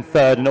still there in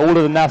 3rd, and all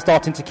of them now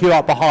starting to queue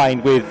up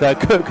behind, with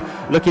Cook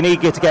looking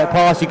eager to get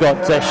past. You've got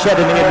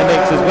Shedden in the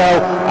mix as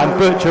well, and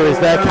Butcher is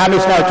there.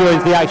 Camish now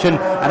joins the action,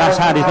 and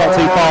Ashhand is not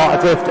too far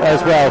adrift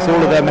as well. So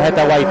all of them head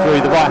their way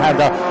through the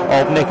right-hander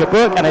of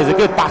Knickerbrook, and there's a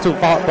good battle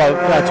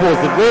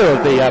towards the rear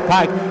of the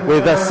pack,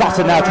 with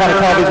Sutton now trying to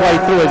carve his way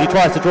through as he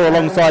tries to draw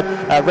alongside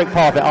Rick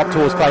Parfitt up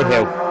towards Clay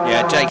Hill.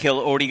 Yeah, Jake Hill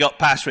already got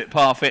past Rick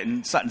Parfitt,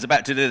 and Sutton's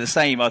about to do the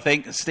same, I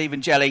think.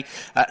 Stephen Jelly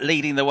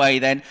leading the way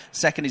then.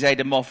 2nd is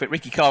Aidan Moffat.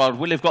 Ricky Collard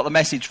will have got the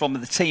message from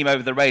the team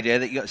over the radio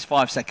that he got his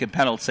 5 second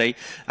penalty.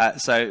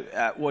 So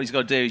what he's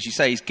got to do, as you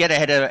say, is get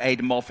ahead of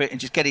Aidan Moffat and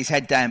just get his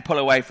head down, pull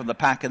away from the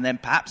pack, and then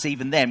perhaps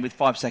even then, with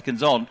 5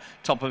 seconds on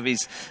top of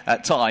his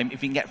time,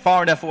 if he can get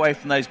far enough away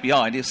from those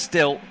behind, he'll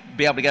still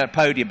be able to get a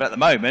podium. But at the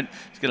moment,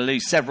 he's going to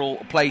lose several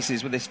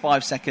places with his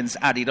 5 seconds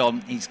added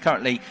on. He's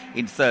currently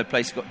in 3rd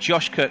place. He's got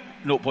Josh Cook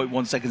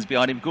 0.1 seconds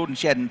behind him, Gordon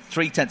Shedden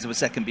 0.3 of a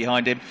second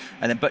behind him,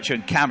 and then Butcher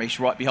and Camish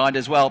right behind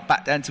as well,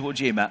 back down towards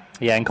you, Matt.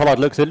 Yeah, and Collard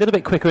looks a little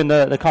bit quicker in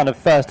the kind of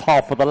first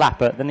half of the lap,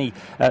 but then he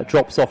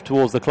drops off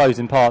towards the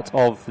closing part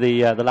of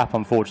the lap,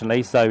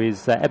 unfortunately. So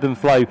his ebb and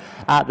flow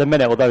at the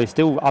minute, although he's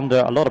still under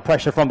a lot of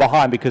pressure from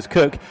behind, because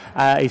Cook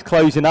is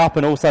closing up,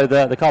 and also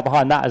the car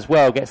behind that as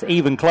well gets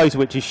even closer,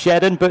 which is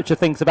Shedden. Butcher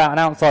thinks about an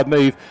outside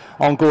move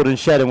on Gordon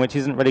Shedden, which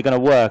isn't really going to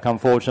work,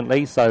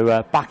 unfortunately.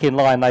 So back in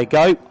line they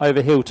go,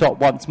 over hilltop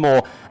once more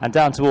and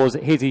down towards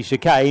Hizzy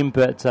Chicane,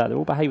 but they're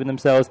all behaving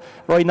themselves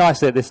very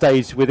nicely at this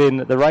stage within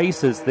the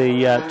race, as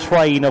the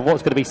train of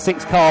what's going to be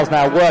 6 cars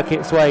now work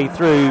its way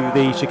through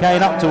the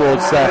chicane up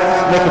towards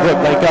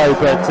Knickerbrook they go.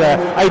 But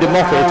Aidan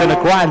Moffat has done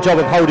a grand job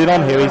of holding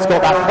on here. He's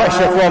got that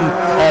pressure from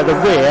the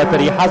rear,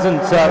 but he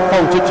hasn't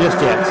faltered just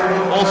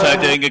yet. Also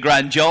doing a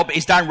grand job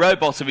is Dan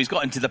Rowbottom, who's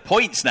got into the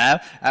points now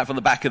from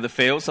the back of the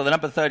field. So the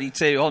number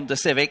 32 Honda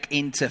Civic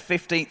into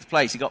 15th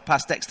place. He got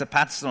past Dexter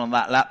Patterson on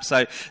that lap,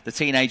 so the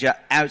teenager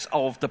out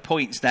of the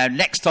points now.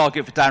 Next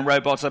target for Dan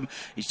Rowbottom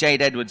is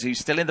Jade Edwards, who's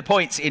still in the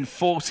points in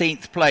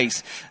 14th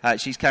place.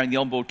 She's carrying the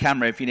onboard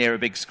camera if you're near a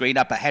big screen.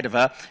 Up ahead of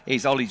her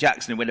is Ollie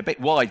Jackson, who went a bit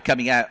wide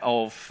coming out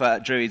of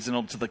Druids and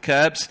onto the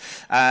curbs.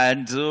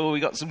 And we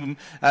got some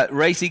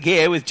racing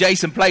here with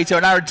Jason Jason Plato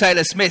and Aaron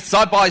Taylor-Smith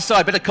side by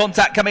side. Bit of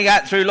contact coming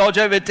out through Lodge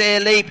over Deer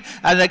Leap,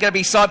 and they're going to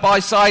be side by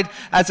side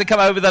as they come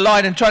over the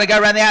line and trying to go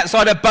around the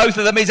outside of both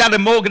of them is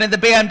Adam Morgan in the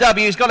BMW.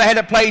 He's got ahead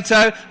of Plato.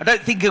 I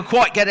don't think he'll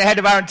quite get ahead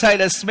of Aaron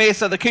Taylor-Smith,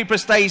 so the Cupra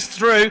stays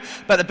through,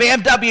 but the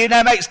BMW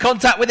now makes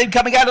contact with him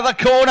coming out of the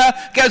corner,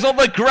 goes on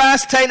the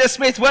grass.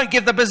 Taylor-Smith won't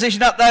give the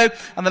position up though,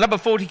 and the number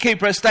 40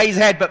 Cupra stays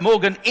ahead, but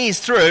Morgan is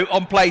through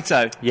on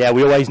Plato. Yeah,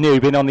 we always knew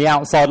being on the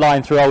outside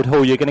line through Old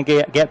Hall, you're going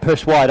to get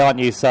pushed wide, aren't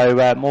you?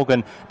 So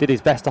Morgan did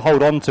his best to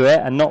hold on to it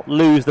and not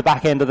lose the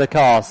back end of the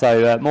car.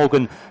 So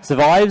Morgan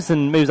survives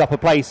and moves up a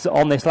place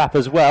on this lap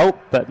as well.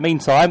 But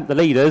meantime, the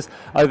leaders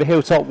over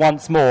Hilltop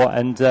once more,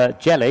 and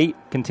Jelly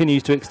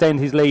continues to extend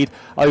his lead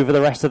over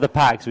the rest of the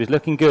pack. So he's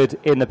looking good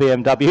in the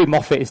BMW.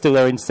 Moffat is still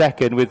there in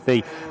second, with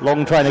the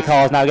long trainer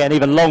cars now getting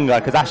even longer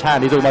because Ash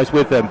Hand is almost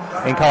with them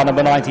in car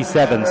number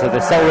 97. So the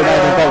sole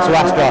remaining Volkswagen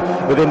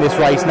Astra within this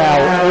race now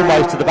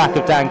almost to the back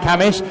of Dan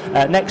Camish.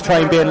 Next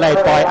train being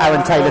led by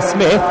Aaron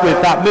Taylor-Smith.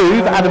 With that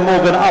move, Adam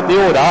Morgan up the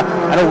order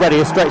and already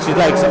has stretched his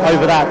legs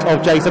over that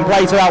of Jason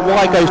Plato. Out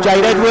wide goes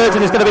Jade Edwards,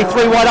 and it's going to be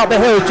 3 wide up the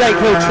hill. Jake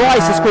Hill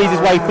tries to squeeze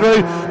his way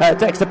through.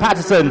 Dexter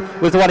Patterson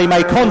was the one he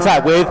made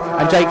contact with,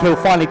 and Jake Hill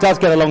finally does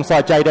get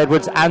alongside Jade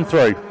Edwards and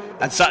through.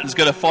 And Sutton's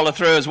going to follow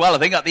through as well, I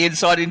think, up the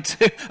inside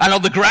into and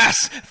on the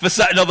grass for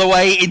Sutton on the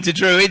way into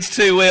Druids,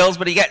 2 wheels,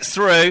 but he gets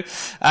through.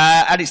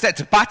 And it's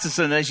to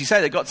Patterson, as you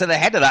say, they got to the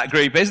head of that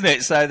group, isn't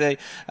it? So the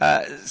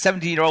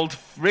 17-year-old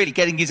really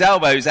getting his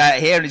elbows out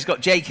here, and he's got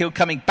Jake Hill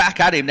coming back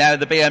at him now in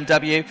the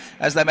BMW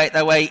as they make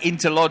their way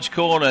into Lodge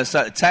Corner. So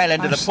at the tail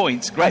end of the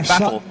points, great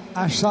battle.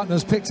 Ash Sutton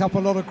has picked up a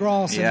lot of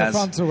grass in the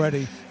front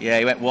already. Yeah,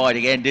 he went wide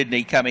again, didn't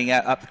he, coming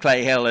out up the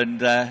Clay Hill,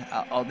 and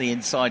on the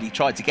inside he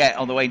tried to get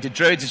on the way into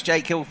Druids as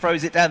Jake Hill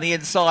throws it down the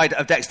inside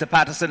of Dexter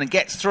Patterson and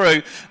gets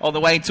through on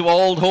the way into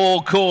Old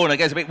Hall Corner.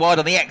 Goes a bit wide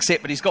on the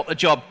exit, but he's got the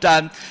job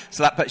done.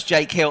 So that puts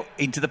Jake Hill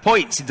into the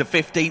points, into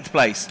 15th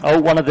place. Oh,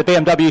 one of the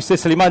BMW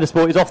Sicily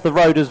Motorsport is off the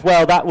road as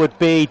well. That would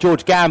be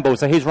George Gamble.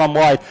 So he's run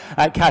wide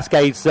at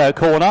Cascades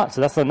Corner.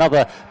 So that's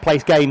another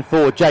place gain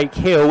for Jake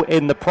Hill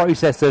in the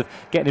process of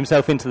getting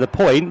himself into the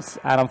points.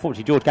 And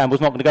unfortunately, George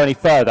Gamble's not going to go any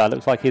further.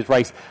 Looks like his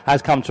race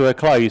has come to a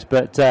close.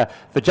 But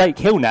for Jake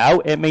Hill now,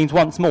 it means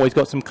once more he's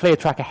got some clear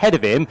track ahead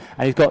of him,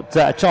 and he's got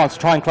a chance to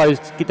try and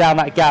get down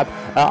that gap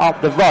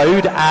up the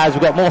road, as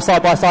we've got more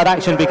side-by-side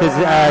action because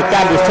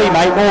Gamble's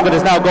teammate Morgan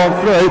has now gone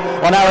through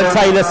on Aaron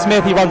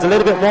Taylor-Smith. He runs a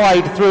little bit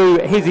wide through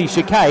Hizzy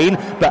chicane,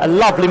 but a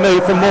lovely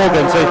move from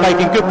Morgan, so he's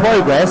making good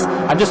progress,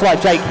 and just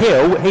like Jake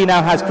Hill, he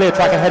now has clear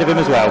track ahead of him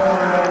as well.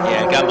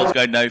 Yeah, Gamble's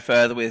going no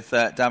further with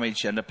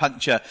damage and a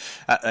puncture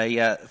at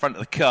the front of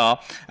the car.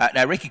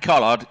 Now, Ricky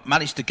Collard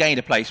managed to gain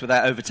a place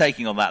without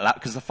overtaking on that lap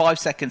because the 5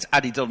 seconds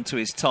added on to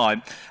his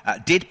time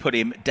did put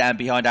him down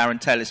behind Aaron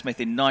Taylor-Smith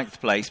in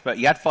 9th place, but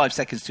he had 5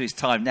 seconds to his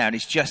time now and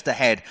he's just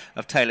ahead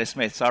of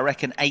Taylor-Smith. So I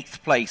reckon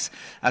 8th place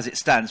as it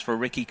stands for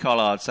Ricky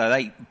Collard. So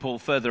they pull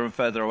further and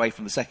further away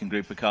from the second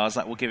group of cars.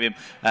 That will give him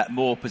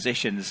more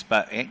positions,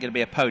 but it ain't going to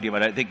be a podium, I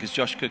don't think, because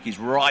Josh Cook is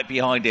right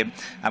behind him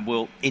and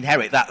will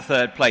inherit that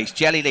 3rd place.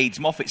 Jelly leads,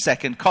 Moffat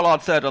 2nd,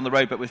 Collard 3rd on the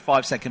road, but with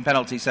 5-second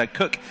penalty. So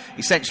Cook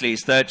essentially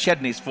is 3rd,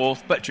 Shedden is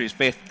 4th, Butcher is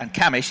 5th, and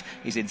Camish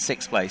is in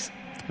 6th place.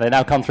 They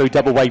now come through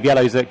double wave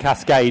yellows at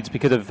Cascades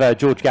because of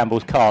George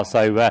Gamble's car,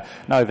 so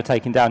no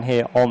overtaking down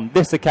here on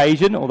this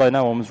occasion, although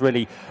no one was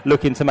really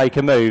looking to make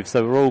a move.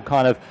 So we're all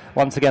kind of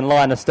once again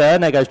lying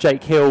astern. There goes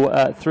Jake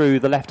Hill through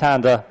the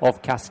left-hander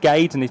of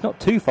Cascades, and he's not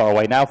too far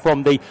away now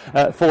from the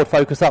Ford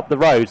Focus up the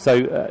road.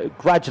 So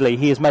gradually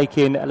he is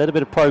making a little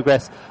bit of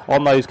progress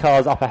on those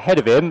cars up ahead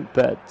of him,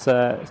 but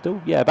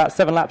still, about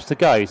 7 laps to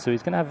go. So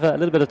he's going to have a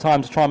little bit of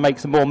time to try and make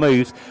some more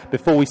moves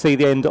before we see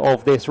the end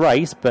of this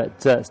race.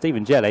 But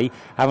Stephen Jelly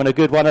having a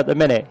good one at the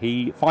minute.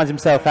 He finds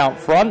himself out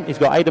front. He's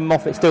got Aidan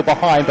Moffat still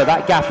behind, but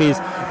that gap is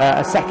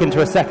a second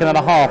to a second and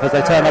a half as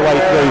they turn their way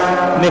through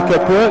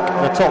Knickerbrook.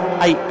 The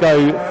top 8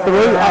 go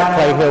through up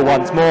Clay Hill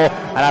once more,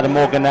 and Adam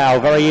Morgan now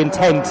very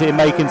intent in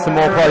making some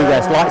more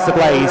progress. Lights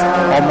ablaze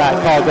on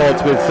that car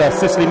gods with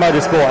Sicily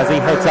Motorsport as he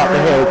heads up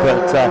the hill,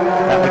 but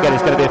again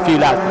it's going to be a few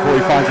laps before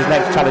he finds his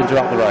next challenger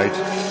up the road.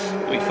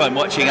 It'll be fun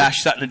watching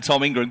Ash Sutton and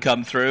Tom Ingram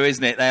come through,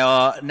 isn't it? They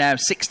are now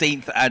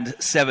 16th and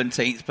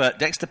 17th, but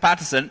Dexter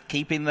Patterson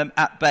keeping them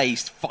at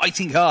base,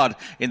 fighting hard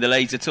in the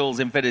Laser Tools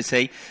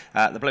Infinity,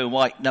 the blue and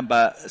white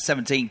number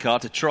 17 car,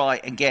 to try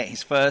and get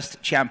his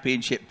first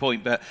championship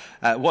point. But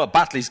what a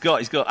battle he's got.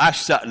 He's got Ash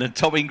Sutton and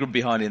Tom Ingram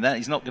behind him. That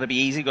is not going to be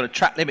easy. Got a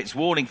track limits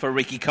warning for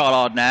Ricky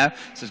Collard now,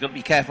 so he's got to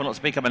be careful not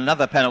to pick up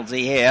another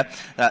penalty here.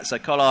 So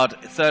Collard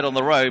 3rd on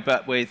the road,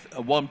 but with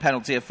one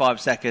penalty of 5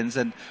 seconds,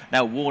 and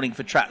now warning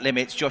for track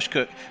limits. Josh Cook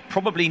Cook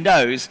probably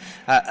knows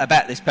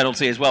about this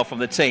penalty as well from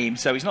the team,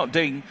 so he's not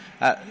doing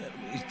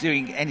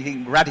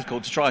anything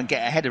radical to try and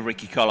get ahead of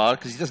Ricky Collard,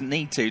 because he doesn't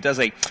need to, does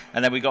he?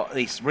 And then we got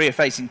this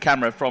rear-facing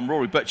camera from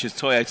Rory Butcher's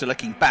Toyota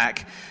looking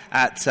back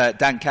at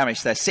Dan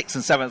Camish. They're 6th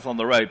and 7th on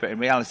the road, but in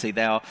reality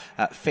they are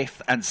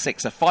 5th and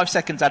 6th. So 5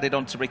 seconds added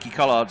on to Ricky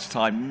Collard's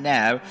time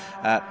now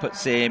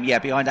puts him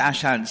behind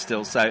Ashand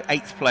still, so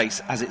 8th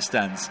place as it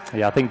stands.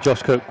 Yeah, I think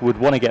Josh Cook would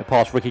want to get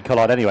past Ricky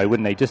Collard anyway,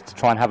 wouldn't he, just to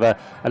try and have a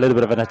little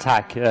bit of an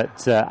attack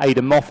at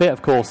Aidan Moffat.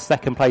 Of course,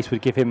 second place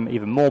would give him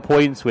even more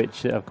points,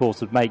 which of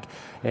course would make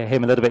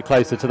him a little bit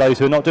closer to those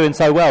who are not doing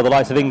so well, the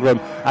likes of Ingram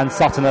and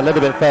Sutton a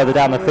little bit further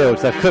down the field.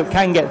 So if Cook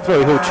can get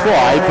through, he'll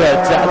try,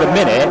 but at the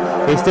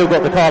minute he's still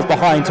got the cars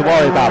behind to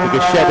worry about,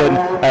 because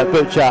Shedden,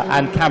 Butcher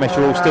and Camish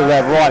are all still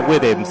there right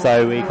with him,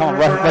 so he can't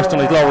rest on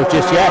his laurels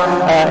just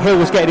yet. Hill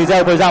was getting his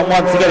elbows out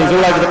once again. He's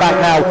all over the back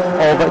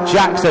now of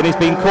Jackson. He's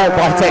been caught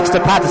by Dexter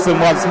Patterson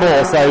once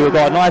more, so we've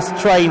got a nice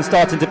train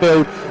starting to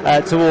build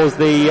towards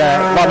the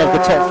run of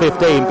the top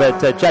 15,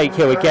 but Jake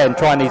Hill again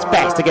trying his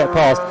best to get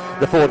past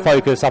the Ford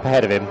Focus up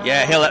ahead of him.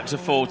 Yeah, Hill up to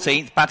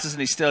 14th. Patterson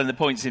is still in the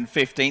points in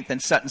 15th. Then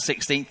Sutton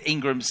 16th.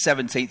 Ingram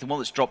 17th. The one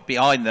that's dropped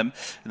behind them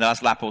in the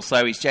last lap or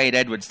so is Jade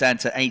Edwards down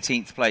to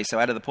 18th place. So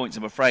out of the points,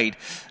 I'm afraid,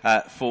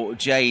 for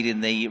Jade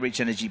in the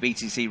Rich Energy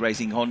BTC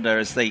Racing Honda,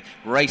 as the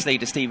race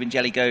leader Stephen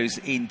Jelly goes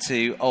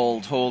into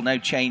Old Hall. No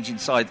change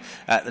inside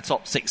the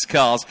top 6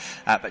 cars.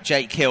 But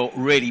Jake Hill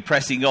really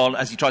pressing on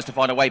as he tries to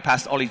find a way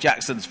past Ollie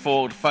Jackson's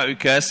Ford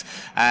Focus.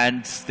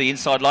 And the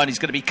inside line is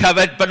going to be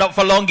covered, but not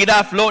for long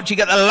enough.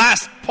 Launching at the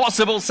last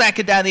possible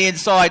second down the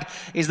inside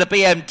is the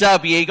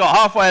BMW. He got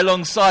halfway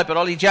alongside, but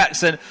Ollie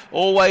Jackson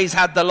always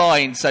had the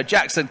line. So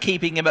Jackson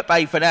keeping him at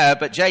bay for now,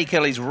 but Jake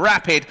Hill is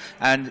rapid,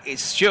 and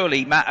it's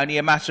surely only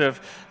a matter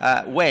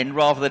of when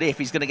rather than if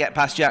he's going to get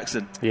past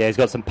Jackson. Yeah, he's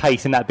got some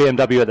pace in that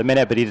BMW at the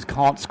minute, but he just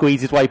can't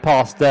squeeze his way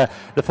past the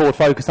Ford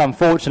Focus,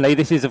 unfortunately.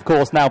 This is, of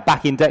course, now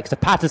back in Dexter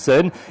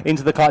Patterson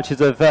into the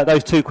clutches of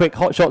those two quick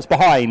hot shots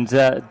behind,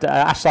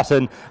 Ash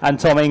Sutton and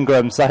Tom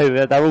Ingram.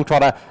 So they're all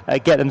trying to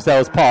get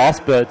themselves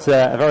past, but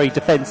a very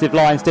defensive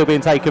line still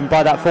being taken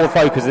by that Ford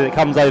Focus as it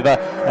comes over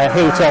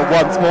Hilltop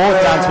once more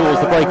down towards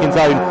the braking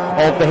zone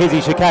of the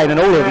Hizzy chicane, and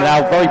all of them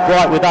now very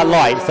bright with that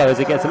light. So as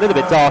it gets a little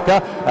bit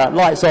darker,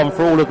 lights on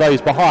for all of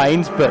those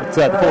behind, but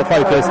the Ford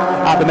Focus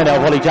at the minute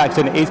of Ollie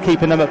Jackson is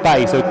keeping them at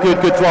bay. So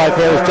good drive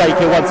here as Jake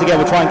Hill once again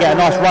will try and get a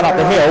nice run up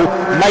the hill.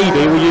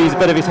 Maybe we'll use a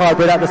bit of his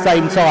hybrid at the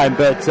same time,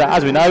 but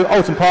as we know,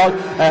 Alton Park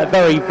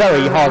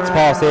very hard to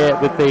pass here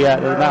with the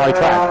narrow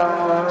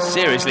track.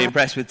 Seriously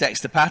impressed with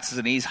Dexter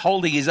Patterson. He's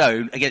holding his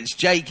own against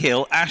Jake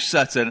Hill, Ash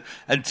Sutton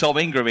and Tom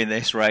Ingram in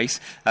this race.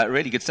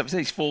 Really good stuff. It's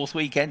his 4th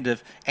weekend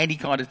of any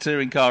kind of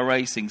touring car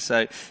racing,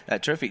 so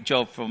terrific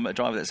job from a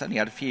driver that's only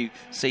had a few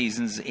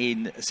seasons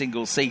in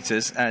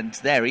single-seaters, and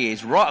there he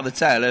is right on the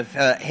tail of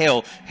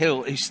Hill,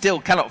 who still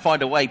cannot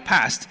find a way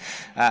past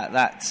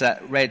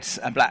that red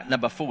and black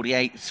number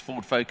 48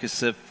 Ford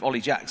Focus of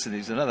Ollie Jackson,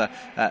 who's another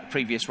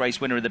previous race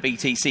winner of the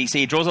BTCC.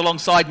 He draws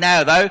alongside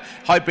now, though.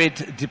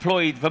 Hybrid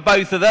deployed for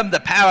both of them.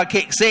 The power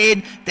kicks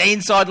in. The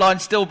inside line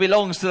still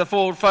belongs to the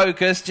Ford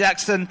Focus.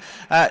 Jackson,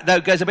 though,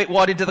 goes a bit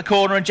wide into the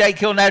corner, and Jake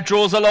Hill now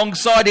draws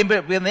alongside him,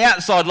 but on the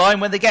outside line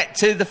when they get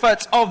to the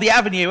foot of the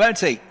avenue, won't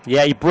he?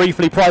 Yeah, he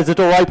briefly pries the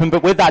door open,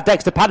 but with that,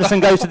 Dexter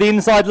Patterson goes to the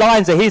inside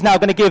line, so he's now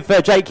going to give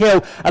Jake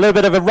Hill a little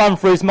bit of a run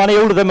for his money.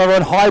 All of them are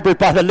on hybrid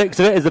by the looks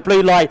of it, as the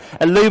blue light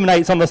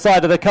illuminates on the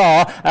side of the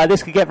car.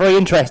 This could get very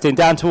interesting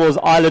down towards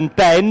Island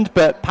Bend,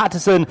 but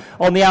Patterson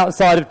on the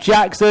outside of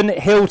Jackson,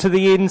 Hill to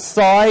the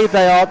inside.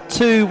 They are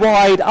too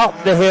wide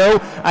up the hill,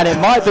 and it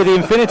might be the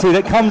Infinity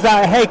that comes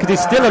out ahead, because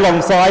he's still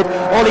alongside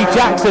Ollie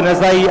Jackson as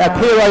they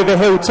appear over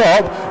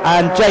Hilltop,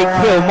 and Jake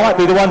Hill might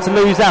be the one to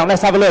lose out.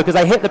 Let's have a look as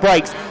they hit the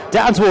brakes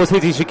down towards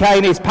Hizzy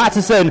chicane. It's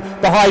Patterson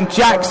behind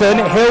Jackson,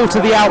 Hill to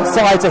the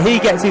outside, so he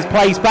gets his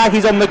place back.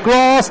 He's on the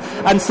grass,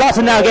 and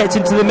Sutton now gets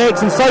into the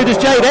mix, and so does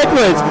Jade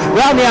Edwards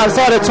round the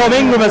outside of Tom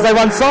Ingram as they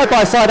run side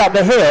by side up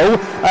the hill.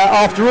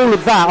 After all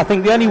of that, I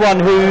think the only one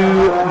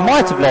who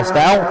might have lost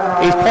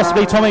out is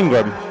possibly Tom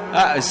Ingram.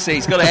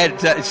 He's got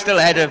ahead, still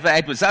ahead of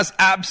Edwards. That's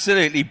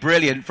absolutely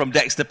brilliant from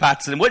Dexter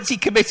Patterson. Once he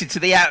committed to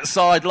the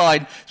outside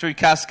line through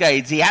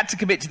Cascades, he had to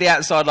commit to the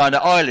outside line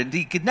at Ireland.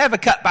 He could never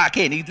cut back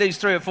in. He'd lose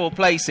 3 or 4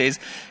 places.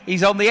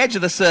 He's on the edge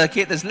of the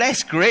circuit. There's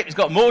less grip. He's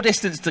got more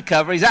distance to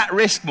cover. He's at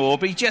risk more,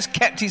 but he just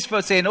kept his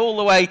foot in all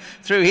the way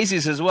through his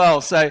as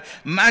well. So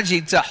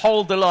managing to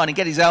hold the line and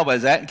get his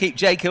elbows out and keep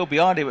Jake Hill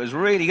behind him. It was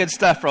really good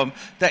stuff from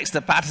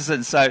Dexter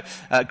Patterson. So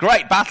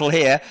great battle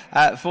here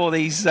for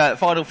these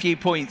final few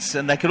points,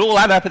 and they could all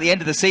add up at the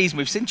end of the season.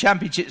 We've seen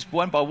championships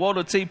won by 1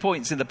 or 2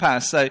 points in the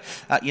past, so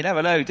you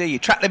never know, do you?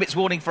 Track limits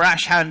warning for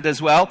Ash Hand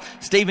as well.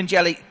 Stephen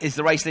Jelly is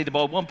the race leader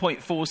by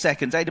 1.4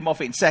 seconds. Aidan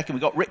Moffat in second.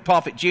 We've got Rick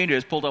Parfitt Jr.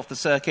 has pulled off the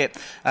circuit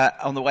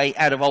on the way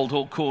out of Old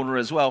Hall Corner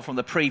as well from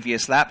the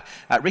previous lap.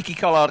 Ricky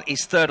Collard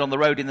is third on the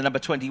road in the number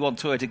 21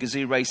 Toyota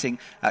Gazoo Racing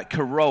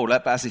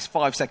Corolla, but has his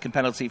 5-second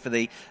penalty for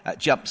the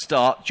jump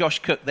start. Josh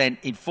Cook then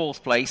in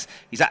 4th place.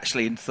 He's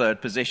actually in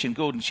 3rd position.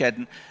 Gordon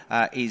Shedden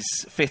is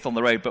 5th on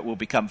the road, but will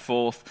become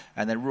 4th. 4th,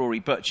 and then Rory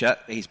Butcher,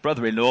 his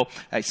brother-in-law,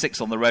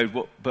 6th on the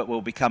road, but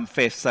will become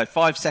 5th. So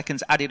 5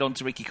 seconds added on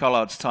to Ricky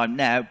Collard's time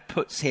now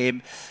puts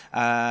him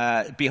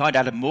behind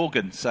Adam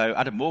Morgan. So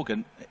Adam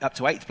Morgan up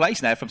to 8th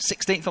place now from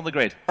 16th on the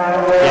grid.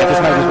 Yeah,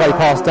 just made his way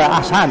past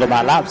Ash Hand on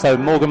that lap, so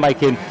Morgan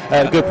making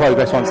good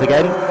progress once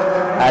again.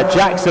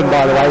 Jackson,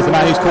 by the way, is the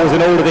man who's causing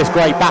all of this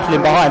great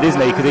battling behind, isn't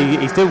he?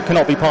 Because he still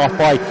cannot be passed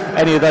by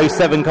any of those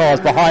 7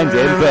 cars behind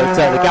him, but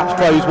the gap's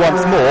closed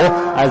once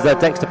more as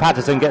Dexter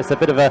Patterson gets a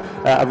bit of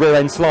a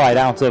rear-end slide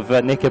out of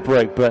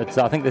Knicker-Brook, but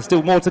I think there's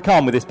still more to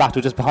come with this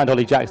battle just behind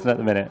Ollie Jackson at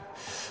the minute.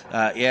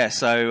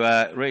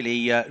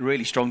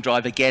 Really strong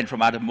drive again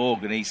from Adam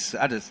Morgan. He's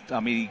had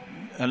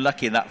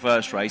unlucky in that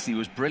first race. He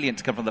was brilliant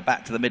to come from the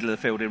back to the middle of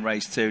the field in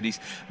race 2, and he's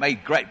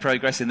made great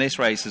progress in this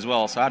race as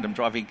well. So Adam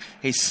driving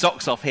his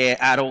socks off here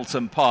at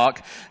Alton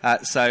Park.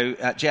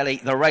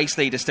 Jelly, the race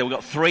leader, still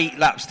got 3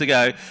 laps to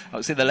go. I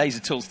can see the Laser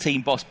Tools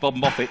team boss Bob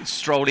Moffat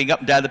strolling up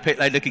and down the pit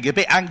lane looking a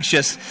bit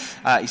anxious.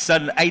 His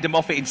son Aidan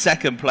Moffat in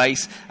 2nd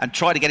place and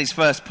trying to get his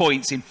first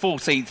points in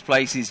 14th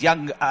place. His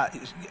young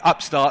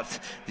upstart,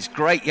 this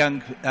great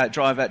young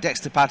driver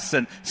Dexter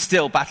Patterson,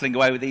 still battling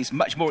away with these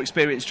much more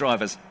experienced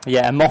drivers.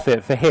 Yeah, and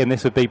Moffat, for him,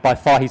 this would be by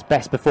far his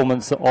best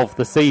performance of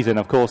the season.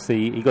 Of course,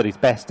 he got his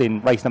best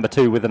in race number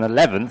 2 with an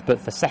 11th,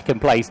 but for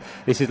 2nd place,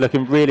 this is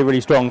looking really,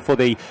 really strong for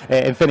the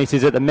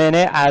Infinities at the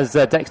minute, as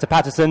Dexter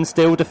Patterson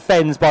still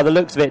defends, by the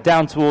looks of it,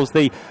 down towards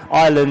the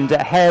Island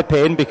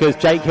hairpin, because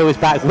Jake Hill is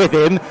back with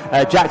him.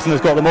 Jackson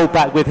has got them all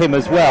back with him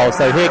as well.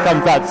 So here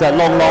comes that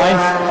long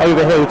line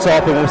over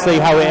Hilltop, and we'll see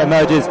how it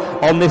emerges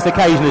on this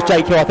occasion, as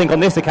Jake Hill, I think on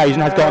this occasion,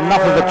 has got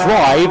enough of a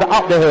drive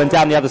up the hill and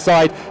down the other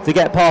side to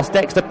get past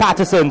Dexter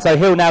Patterson. So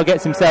Hill now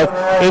gets himself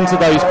into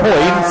those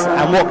points,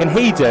 and what can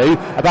he do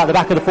about the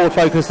back of the Ford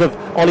Focus of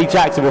Ollie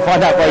Jackson? We'll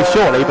find out very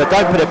shortly, but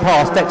don't put it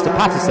past Dexter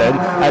Patterson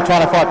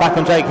trying to fight back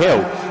on Jake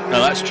Hill.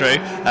 No, that's true.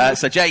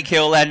 So Jake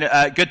Hill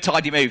then, good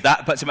tidy move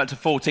that, puts him up to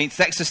 14th.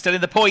 Dexter still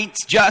in the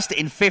points, just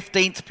in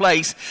 15th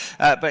place,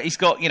 but he's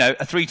got,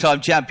 a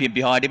 3-time champion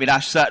behind him in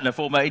Ash Sutton, a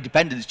former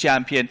Independence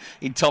champion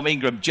in Tom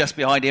Ingram just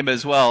behind him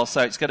as well.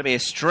 So it's going to be a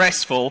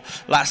stressful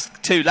last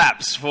 2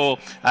 laps for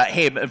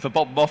him and for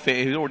Bob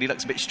Moffat, who already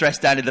looks a bit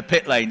stressed down in the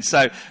pit lane.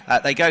 So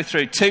they go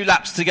through 2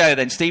 laps to go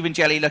then. Stephen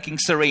Jelly looking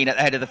serene at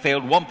the head of the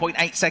field,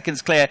 1.8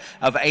 seconds clear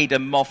of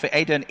Aidan Moffat.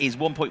 Aidan is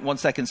 1.1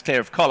 seconds clear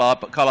of Collard,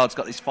 but Collard's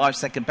got this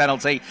 5-second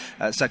penalty,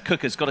 so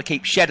Cooker's got to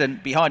keep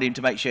Shedden behind him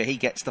to make sure he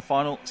gets the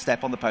final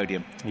step on the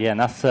podium. Yeah, and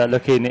that's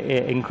looking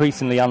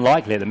increasingly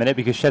unlikely at the minute,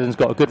 because Shedden's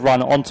got a good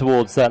run on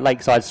towards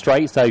Lakeside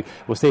Straight, so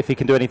we'll see if he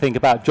can do anything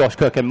about Josh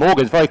Cook. And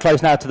Morgan's very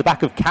close now to the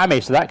back of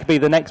Camish, so that could be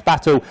the next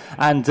battle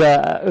and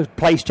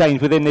place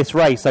change within this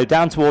race. So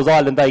down towards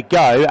Island they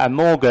go, and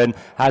Morgan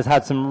has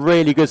had some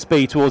really good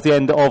speed towards the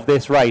end of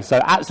this race,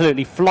 so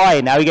absolutely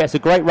flying now. He gets a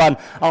great run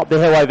up the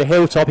hill over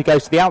Hilltop. He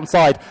goes to the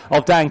outside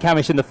of Dan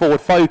Camish in the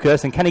Ford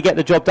Focus, and can he get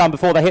the job done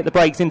before they hit the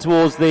brakes in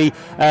towards the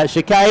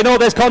chicane? Oh,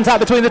 there's contact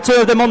between the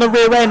 2 of them on the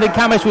rear end, and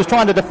Camish was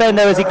trying to defend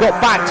there as he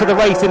got back to the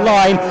racing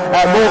line.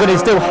 Morgan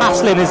is still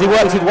hassling as he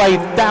works his way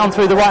down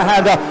through the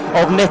right-hander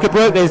of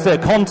Knicker-Brook. There's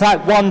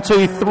contact 1,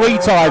 2, 3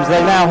 times.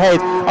 They now head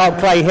up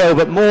Clay Hill,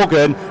 but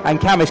Morgan and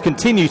Camish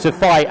continue to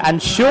fight,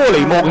 and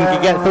surely Morgan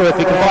can get through if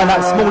he can find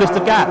that smallest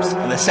of gaps.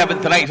 And the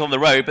 7th and 8th on the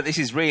road, but this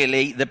is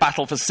really the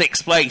battle for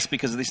 6th place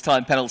because of this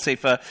time penalty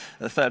for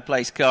the 3rd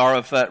place car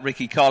of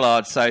Ricky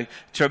Collard. So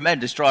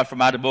tremendous drive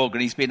from Adam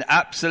Morgan. He's been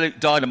absolute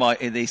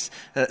dynamite in these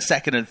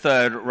 2nd and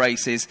 3rd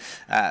races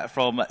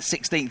from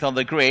 16th on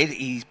the grid.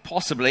 He's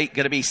possibly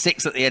going to be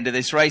 6th at the end of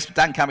this race, but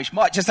Dan Camish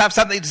might just have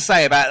something to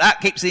say about that.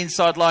 Keeps the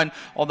inside line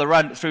on the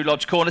run through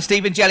Lodge Corner.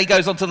 Stephen Jelly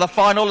goes on to the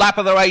final lap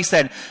of the race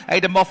then.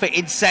 Aidan Moffat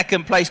in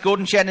 2nd place.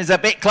 Gordon Shen is a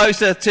bit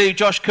closer to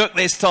Josh Cook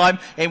this time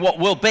in what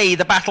will be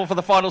the battle for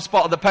the final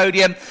spot on the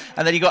podium.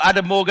 And then you've got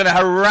Adam Morgan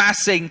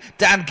harassing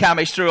Dan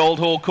Camish through Old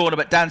Hall Corner,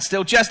 but Dan's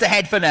still just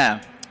ahead for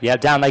now. Yeah,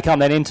 down they come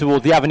then in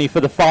towards the avenue for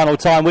the final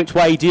time. Which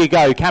way do you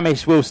go?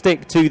 Camish will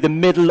stick to the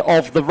middle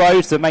of the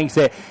road, so it makes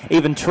it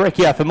even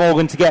trickier for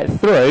Morgan to get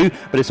through.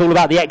 But it's all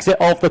about the exit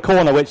of the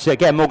corner, which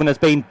again Morgan has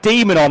been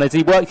demon on as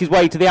he works his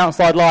way to the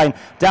outside line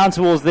down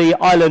towards the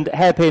Island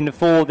hairpin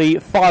for the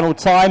final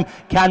time.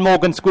 Can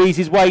Morgan squeeze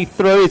his way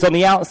through? He's on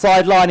the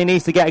outside line. He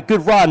needs to get a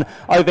good run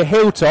over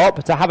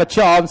Hilltop to have a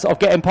chance of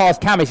getting past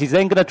Camish. He's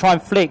then going to try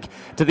and flick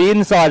to the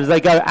inside as they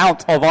go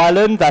out of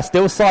Island. They're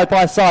still side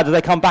by side as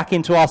they come back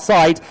into our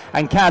sight.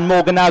 And can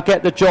Morgan now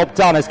get the job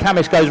done as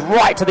Camish goes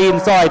right to the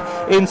inside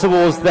in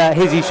towards the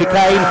Hizzy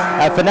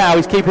chicane? For now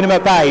he's keeping him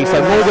at bay,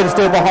 so Morgan's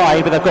still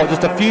behind, but they've got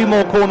just a few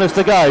more corners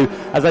to go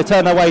as they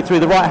turn their way through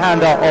the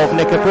right-hander of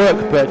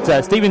Knicker-Brook.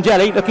 But Stephen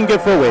Jelly looking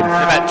good for a win.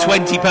 About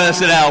 20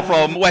 personnel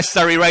from West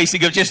Surrey Racing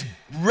have just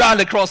run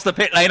across the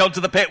pit lane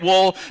onto the pit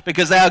wall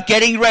because they are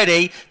getting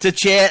ready to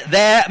cheer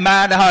their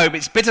man home.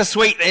 It's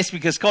bittersweet this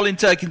because Colin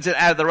Turkington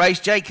out of the race.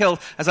 Jake Hill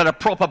has had a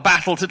proper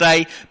battle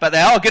today, but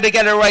they are going to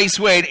get a race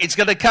win. It's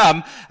going to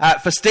come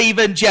for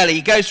Stephen Jelly.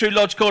 He goes through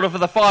Lodge Corner for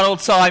the final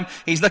time.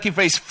 He's looking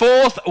for his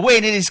 4th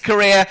win in his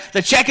career.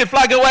 The checkered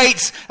flag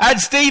awaits, and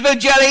Stephen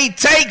Jelly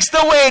takes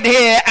the win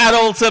here at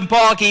Alton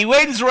Park. He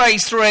wins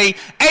race 3.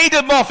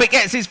 Aidan Moffat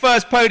gets his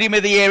first podium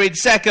of the year in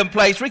 2nd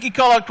place. Ricky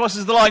Collard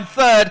crosses the line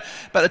 3rd,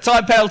 but the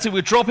time penalty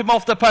would drop him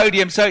off the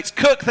podium, so it's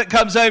Cook that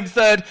comes home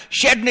 3rd,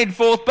 Shedden in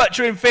 4th,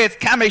 Butcher in 5th,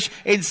 Camish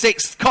in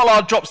 6th,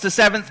 Collard drops to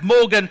 7th,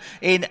 Morgan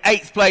in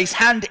 8th place,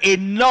 Hand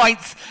in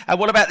 9th. And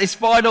what about this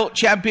final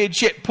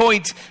championship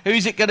point?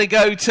 Who's it going to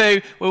go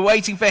to? We're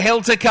waiting for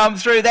Hill to come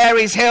through. There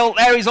is Hill,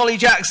 there is Ollie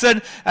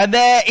Jackson, and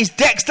there is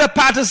Dexter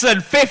Patterson,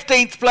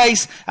 15th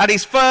place at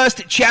his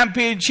first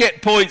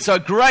championship point. So a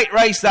great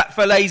race that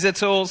for Laser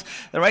Tools.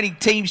 They're reigning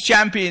teams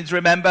champions,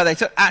 remember. They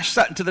took Ash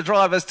Sutton to the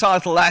driver's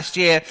title last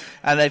year,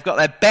 and they've got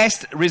their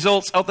best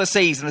results of the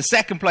season. The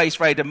 2nd place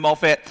for Aidan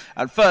Moffat,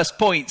 and first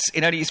points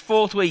in only his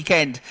 4th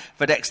weekend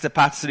for Dexter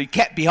Patterson, who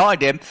kept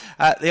behind him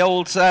the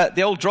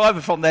old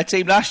driver from their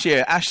team last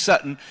year, Ash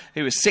Sutton,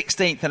 who was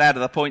 16th and out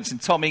of the points,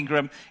 and Tom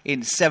Ingram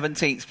in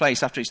 17th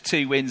place after his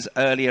 2 wins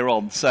earlier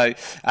on. So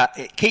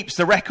it keeps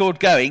the record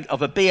going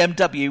of a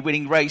BMW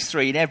winning race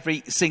 3 in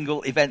every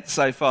single event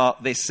so far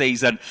this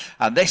season.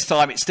 And this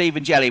time it's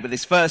Stephen Jelly with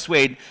his first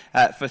win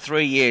for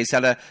 3 years.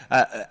 Had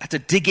to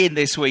dig in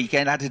this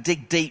weekend, had to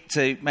dig deep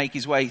to make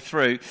his way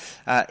through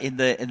in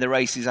the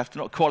races after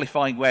not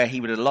qualifying where he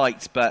would have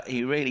liked, but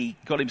he really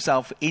got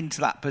himself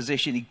into that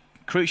position. He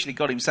crucially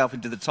got himself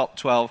into the top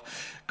 12,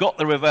 got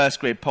the reverse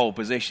grid pole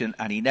position,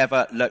 and he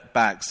never looked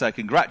back. So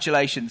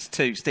congratulations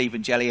to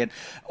Stephen Jelly, and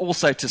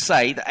also to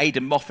say that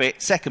Aidan Moffat,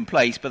 2nd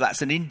place, but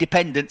that's an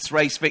independence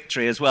race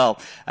victory as well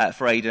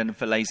for Aidan and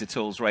for Laser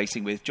Tools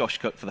Racing, with Josh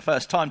Cook for the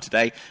first time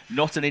today,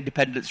 not an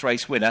independence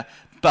race winner,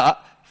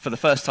 but for the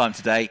first time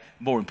today,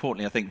 more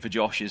importantly, I think, for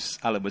Josh, as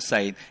Alan was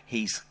saying,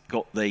 he's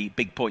got the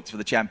big points for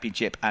the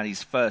championship and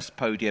his first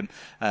podium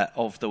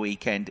of the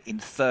weekend in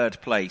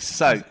 3rd place.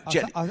 So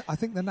I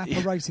think the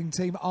Napa Racing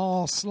team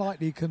are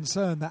slightly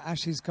concerned that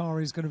Ash's car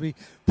is going to be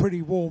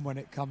pretty warm when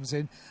it comes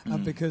in,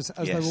 because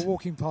as they were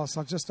walking past,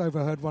 I just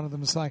overheard one of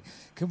them say,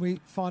 can we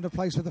find a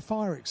place with a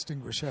fire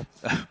extinguisher?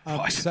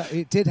 So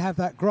it did have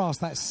that grass,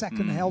 that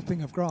second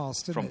helping of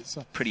grass, didn't it?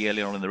 So, pretty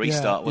early on in the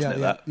restart,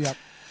 wasn't it? Yeah.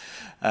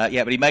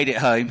 But he made it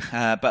home,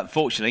 but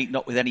unfortunately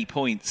not with any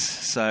points.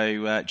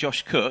 So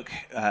Josh Cook,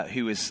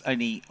 who was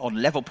only on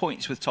level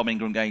points with Tom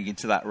Ingram going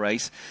into that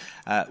race,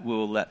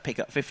 will pick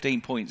up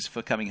 15 points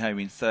for coming home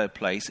in 3rd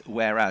place,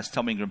 whereas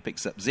Tom Ingram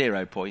picks up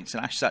 0 points,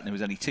 and Ash Sutton, who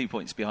was only 2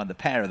 points behind the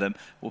pair of them,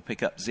 will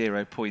pick up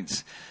 0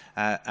 points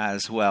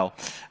as well.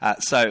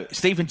 So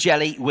Stephen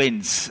Jelly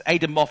wins,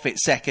 Aidan Moffat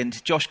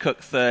 2nd, Josh Cook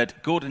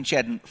 3rd, Gordon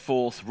Shedden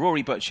 4th,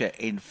 Rory Butcher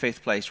in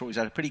 5th place. Rory's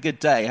had a pretty good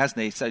day,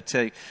 hasn't he? So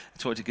to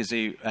Toyota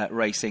Gazoo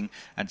Racing,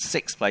 and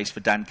 6th place for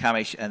Dan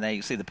Camish. And there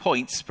you see the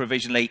points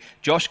provisionally.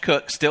 Josh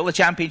Cook still the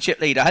championship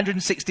leader,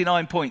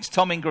 169 points.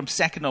 Tom Ingram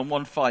 2nd on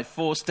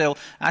 154 still.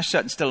 Ash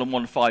Sutton still on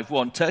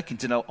 151.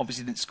 Turkington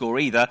obviously didn't score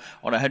either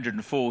on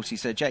 140.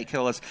 So Jake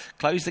Hill has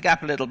closed the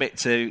gap a little bit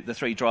to the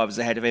 3 drivers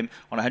ahead of him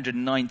on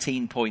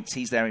 119 points.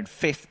 He's there in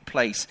 5th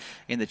place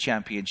in the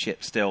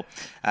championship still.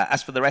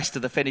 As for the rest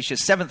of the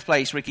finishers, 7th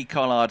place Ricky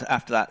Collard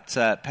after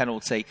that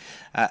penalty.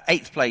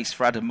 8th place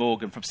for Adam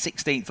Morgan from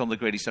 16th on the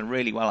grid. He's done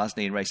really well, hasn't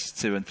he, in races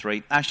 2 and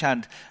 3. Ash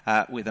Hand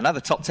with another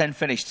top 10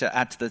 finish to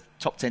add to the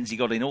top 10s he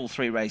got in all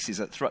 3 races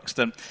at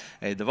Thruxton.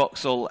 The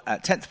Vauxhall,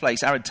 10th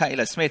place Aaron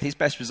Taylor-Smith, his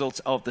best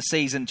result of the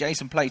season.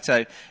 Jason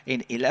Plato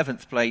in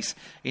 11th place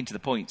into the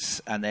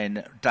points, and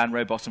then Dan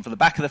Rowbottom from the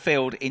back of the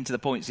field into the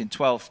points in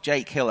 12th.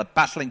 Jake Hill, a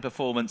battling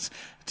performance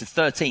to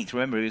 13th.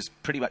 Remember, he was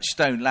pretty much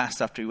stone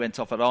last after he went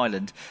off at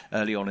Ireland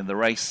early on in the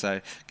race,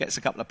 so gets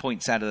a couple of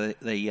points out of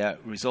the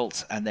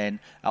results. And then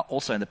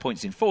also in the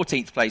points in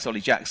 14th place, Ollie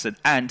Jackson,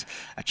 and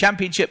a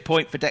championship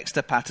point for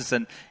Dexter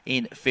Patterson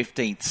in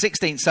 15th.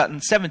 16th Sutton,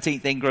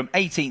 17th Ingram,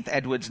 18th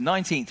Edwards,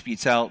 19th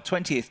Butel,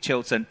 20th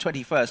Chilton,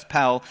 21st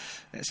Powell.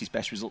 That's his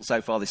best result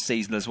so far this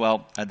season as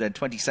well. And then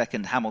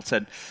 22nd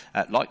Hamilton,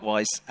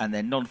 likewise. And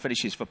then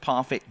non-finishes for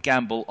Parfitt,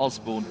 Gamble,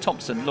 Osborne,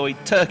 Thompson, Lloyd,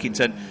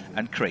 Turkington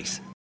and Crease.